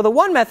 So the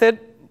won method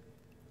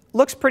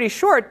looks pretty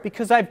short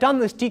because I've done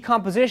this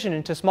decomposition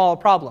into smaller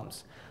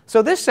problems.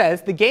 So this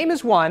says the game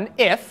is won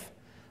if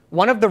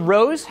one of the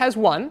rows has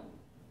won,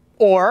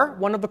 or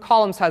one of the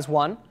columns has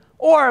won,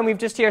 or, and we've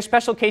just here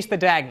special case the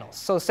diagonals.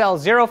 So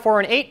cells 0,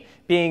 4, and 8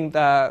 being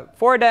the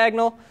forward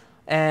diagonal,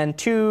 and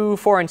 2,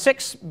 4, and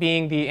 6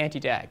 being the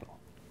anti-diagonal.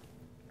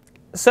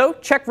 So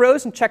check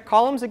rows and check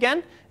columns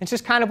again. It's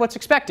just kind of what's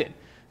expected.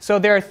 So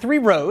there are 3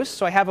 rows.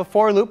 So I have a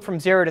for loop from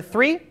 0 to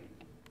 3.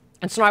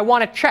 And so I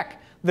want to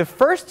check the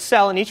first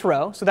cell in each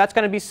row. So that's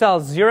going to be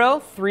cells 0,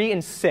 3,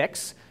 and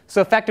 6. So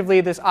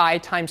effectively this I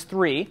times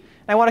 3. And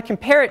I want to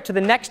compare it to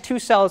the next 2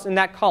 cells in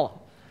that column.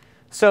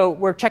 So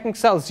we're checking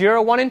cells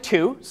 0, 1, and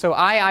 2. So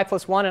I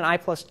plus 1, and I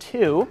plus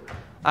 2.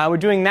 We're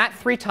doing that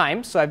 3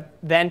 times. So I've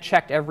then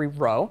checked every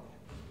row.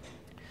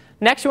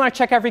 Next, we want to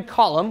check every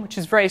column, which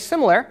is very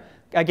similar.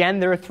 Again,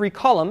 there are 3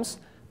 columns.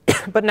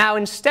 But now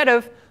instead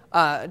of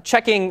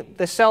checking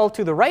the cell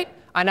to the right,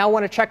 I now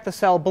want to check the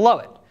cell below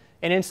it.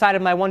 And inside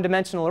of my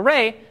one-dimensional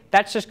array,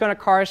 that's just going to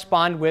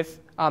correspond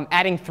with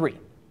adding 3.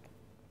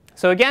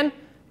 So again,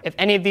 if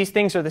any of these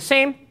things are the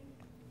same,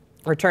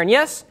 return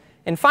yes.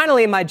 And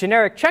finally, my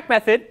generic check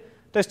method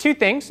does 2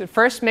 things. It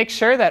first makes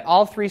sure that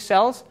all 3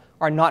 cells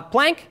are not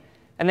blank.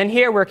 And then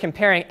here we're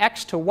comparing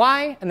x to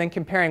y, and then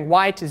comparing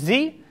y to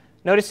z.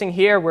 Noticing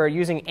here we're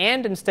using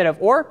and instead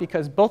of or,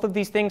 because both of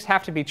these things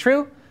have to be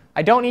true.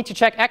 I don't need to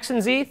check x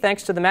and z,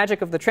 thanks to the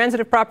magic of the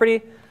transitive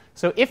property.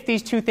 So if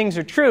these 2 things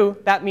are true,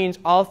 that means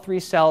all 3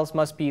 cells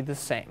must be the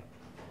same.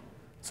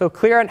 So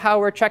clear on how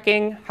we're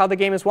checking how the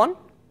game is won?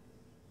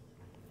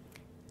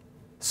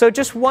 So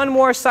just one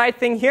more side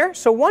thing here.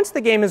 So once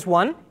the game is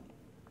won,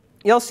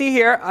 you'll see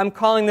here I'm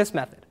calling this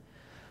method.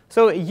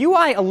 So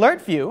UI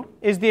alert view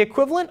is the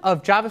equivalent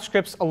of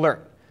JavaScript's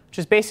alert, which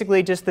is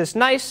basically just this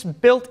nice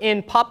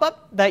built-in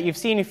pop-up that you've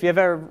seen if you've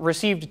ever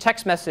received a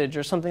text message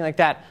or something like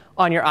that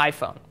on your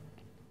iPhone.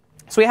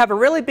 So we have a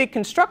really big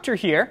constructor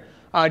here,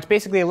 which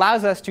basically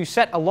allows us to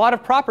set a lot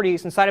of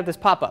properties inside of this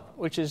pop-up,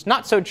 which is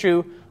not so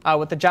true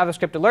with the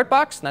JavaScript alert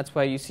box. And that's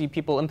why you see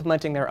people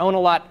implementing their own a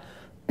lot.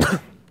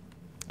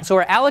 So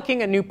we're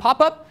allocating a new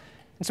pop-up.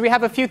 And so we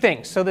have a few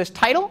things. So this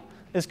title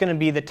is going to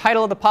be the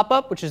title of the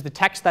pop-up, which is the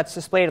text that's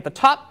displayed at the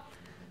top.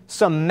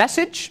 Some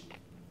message.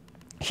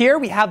 Here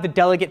we have the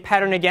delegate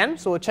pattern again.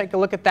 So we'll take a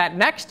look at that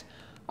next.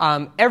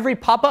 Every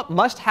pop-up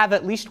must have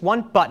at least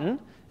one button.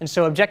 And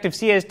so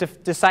Objective-C has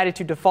decided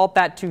to default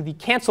that to the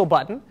cancel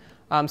button.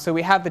 So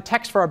we have the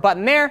text for our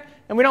button there.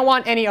 And we don't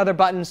want any other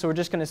buttons, so we're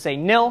just going to say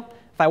nil.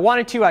 If I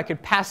wanted to, I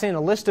could pass in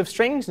a list of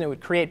strings, and it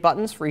would create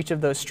buttons for each of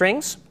those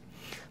strings.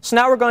 So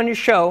now we're going to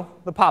show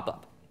the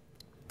pop-up.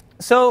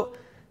 So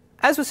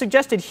as was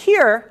suggested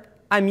here,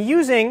 I'm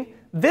using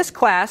this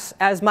class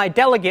as my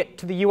delegate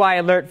to the UI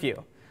alert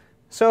view.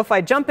 So if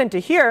I jump into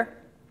here,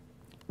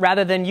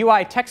 rather than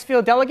UI text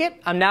field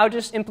delegate, I'm now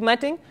just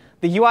implementing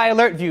the UI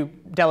alert view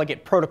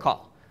delegate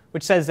protocol,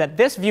 which says that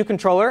this view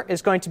controller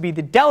is going to be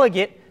the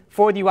delegate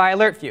for the UI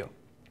alert view.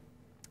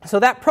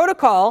 So that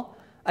protocol,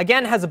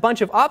 again, has a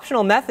bunch of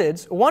optional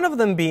methods, one of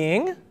them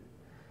being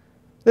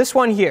this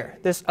one here,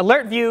 this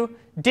alert view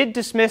did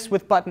dismiss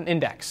with button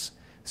index.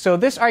 So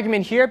this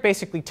argument here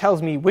basically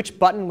tells me which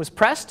button was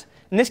pressed.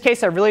 In this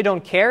case, I really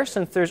don't care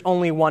since there's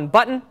only one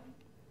button.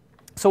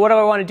 So what do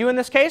I want to do in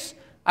this case?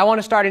 I want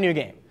to start a new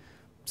game.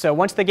 So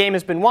once the game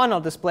has been won, I'll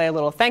display a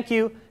little thank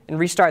you and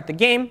restart the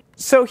game.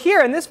 So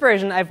here in this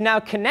version, I've now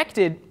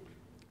connected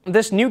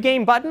this new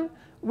game button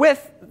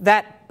with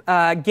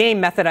that game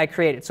method I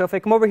created. So if I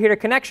come over here to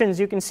connections,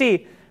 you can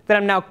see that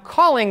I'm now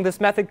calling this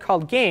method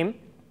called game,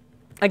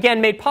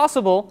 again made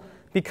possible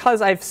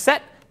because I've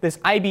set this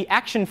IB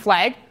action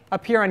flag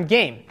up here on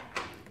game.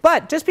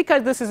 But just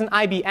because this is an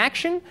IB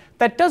action,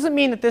 that doesn't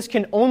mean that this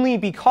can only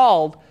be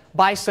called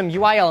by some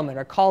UI element,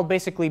 or called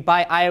basically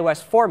by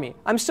iOS for me.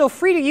 I'm still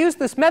free to use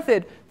this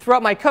method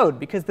throughout my code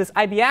because this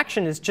IB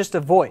action is just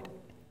a void.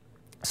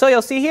 So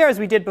you'll see here, as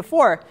we did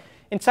before,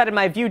 inside of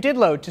my view did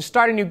load to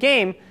start a new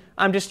game,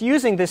 I'm just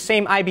using this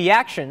same IB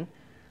action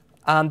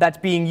that's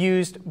being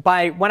used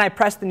by when I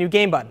press the new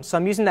game button. So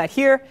I'm using that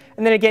here.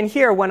 And then again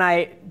here, when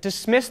I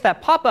dismiss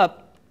that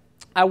pop-up,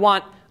 I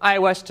want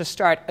iOS to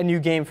start a new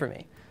game for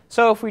me.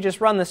 So if we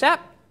just run this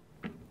app,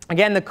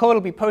 again, the code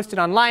will be posted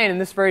online. And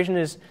this version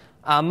is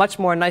much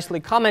more nicely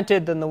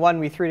commented than the one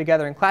we threw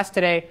together in class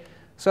today.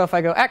 So if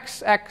I go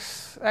X,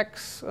 X,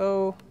 X,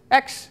 O,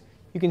 X,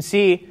 you can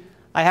see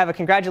I have a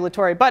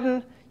congratulatory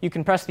button. you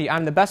can press the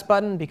I'm the best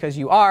button because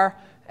you are,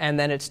 and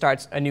then it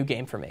starts a new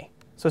game for me.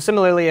 So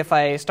similarly, if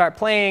I start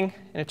playing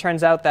and it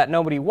turns out that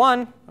nobody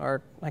won,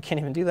 or I can't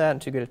even do that, I'm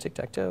too good at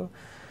tic-tac-toe.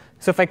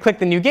 So if I click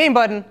the new game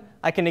button,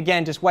 I can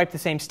again just wipe the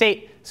same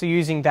state, so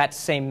using that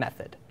same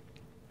method.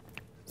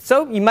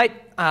 So you might,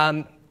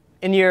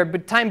 in your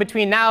time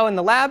between now and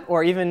the lab,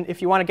 or even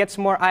if you want to get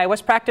some more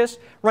iOS practice,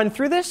 run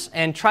through this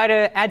and try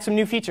to add some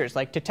new features,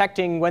 like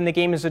detecting when the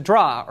game is a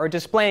draw, or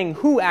displaying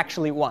who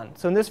actually won.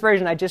 So in this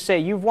version, I just say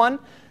you've won.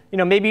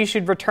 Maybe you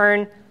should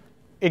return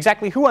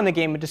exactly who won the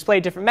game and display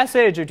a different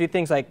message, or do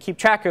things like keep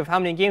track of how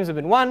many games have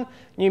been won.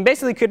 You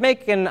basically could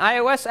make an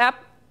iOS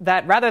app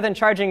that rather than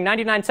charging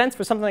 99 cents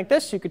for something like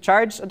this, you could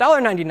charge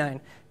 $1.99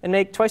 and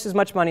make twice as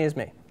much money as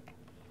me.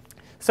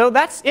 So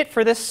that's it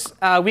for this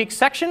week's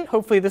section.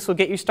 Hopefully this will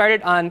get you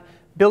started on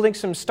building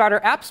some starter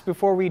apps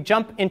before we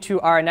jump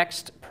into our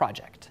next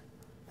project.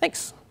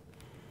 Thanks.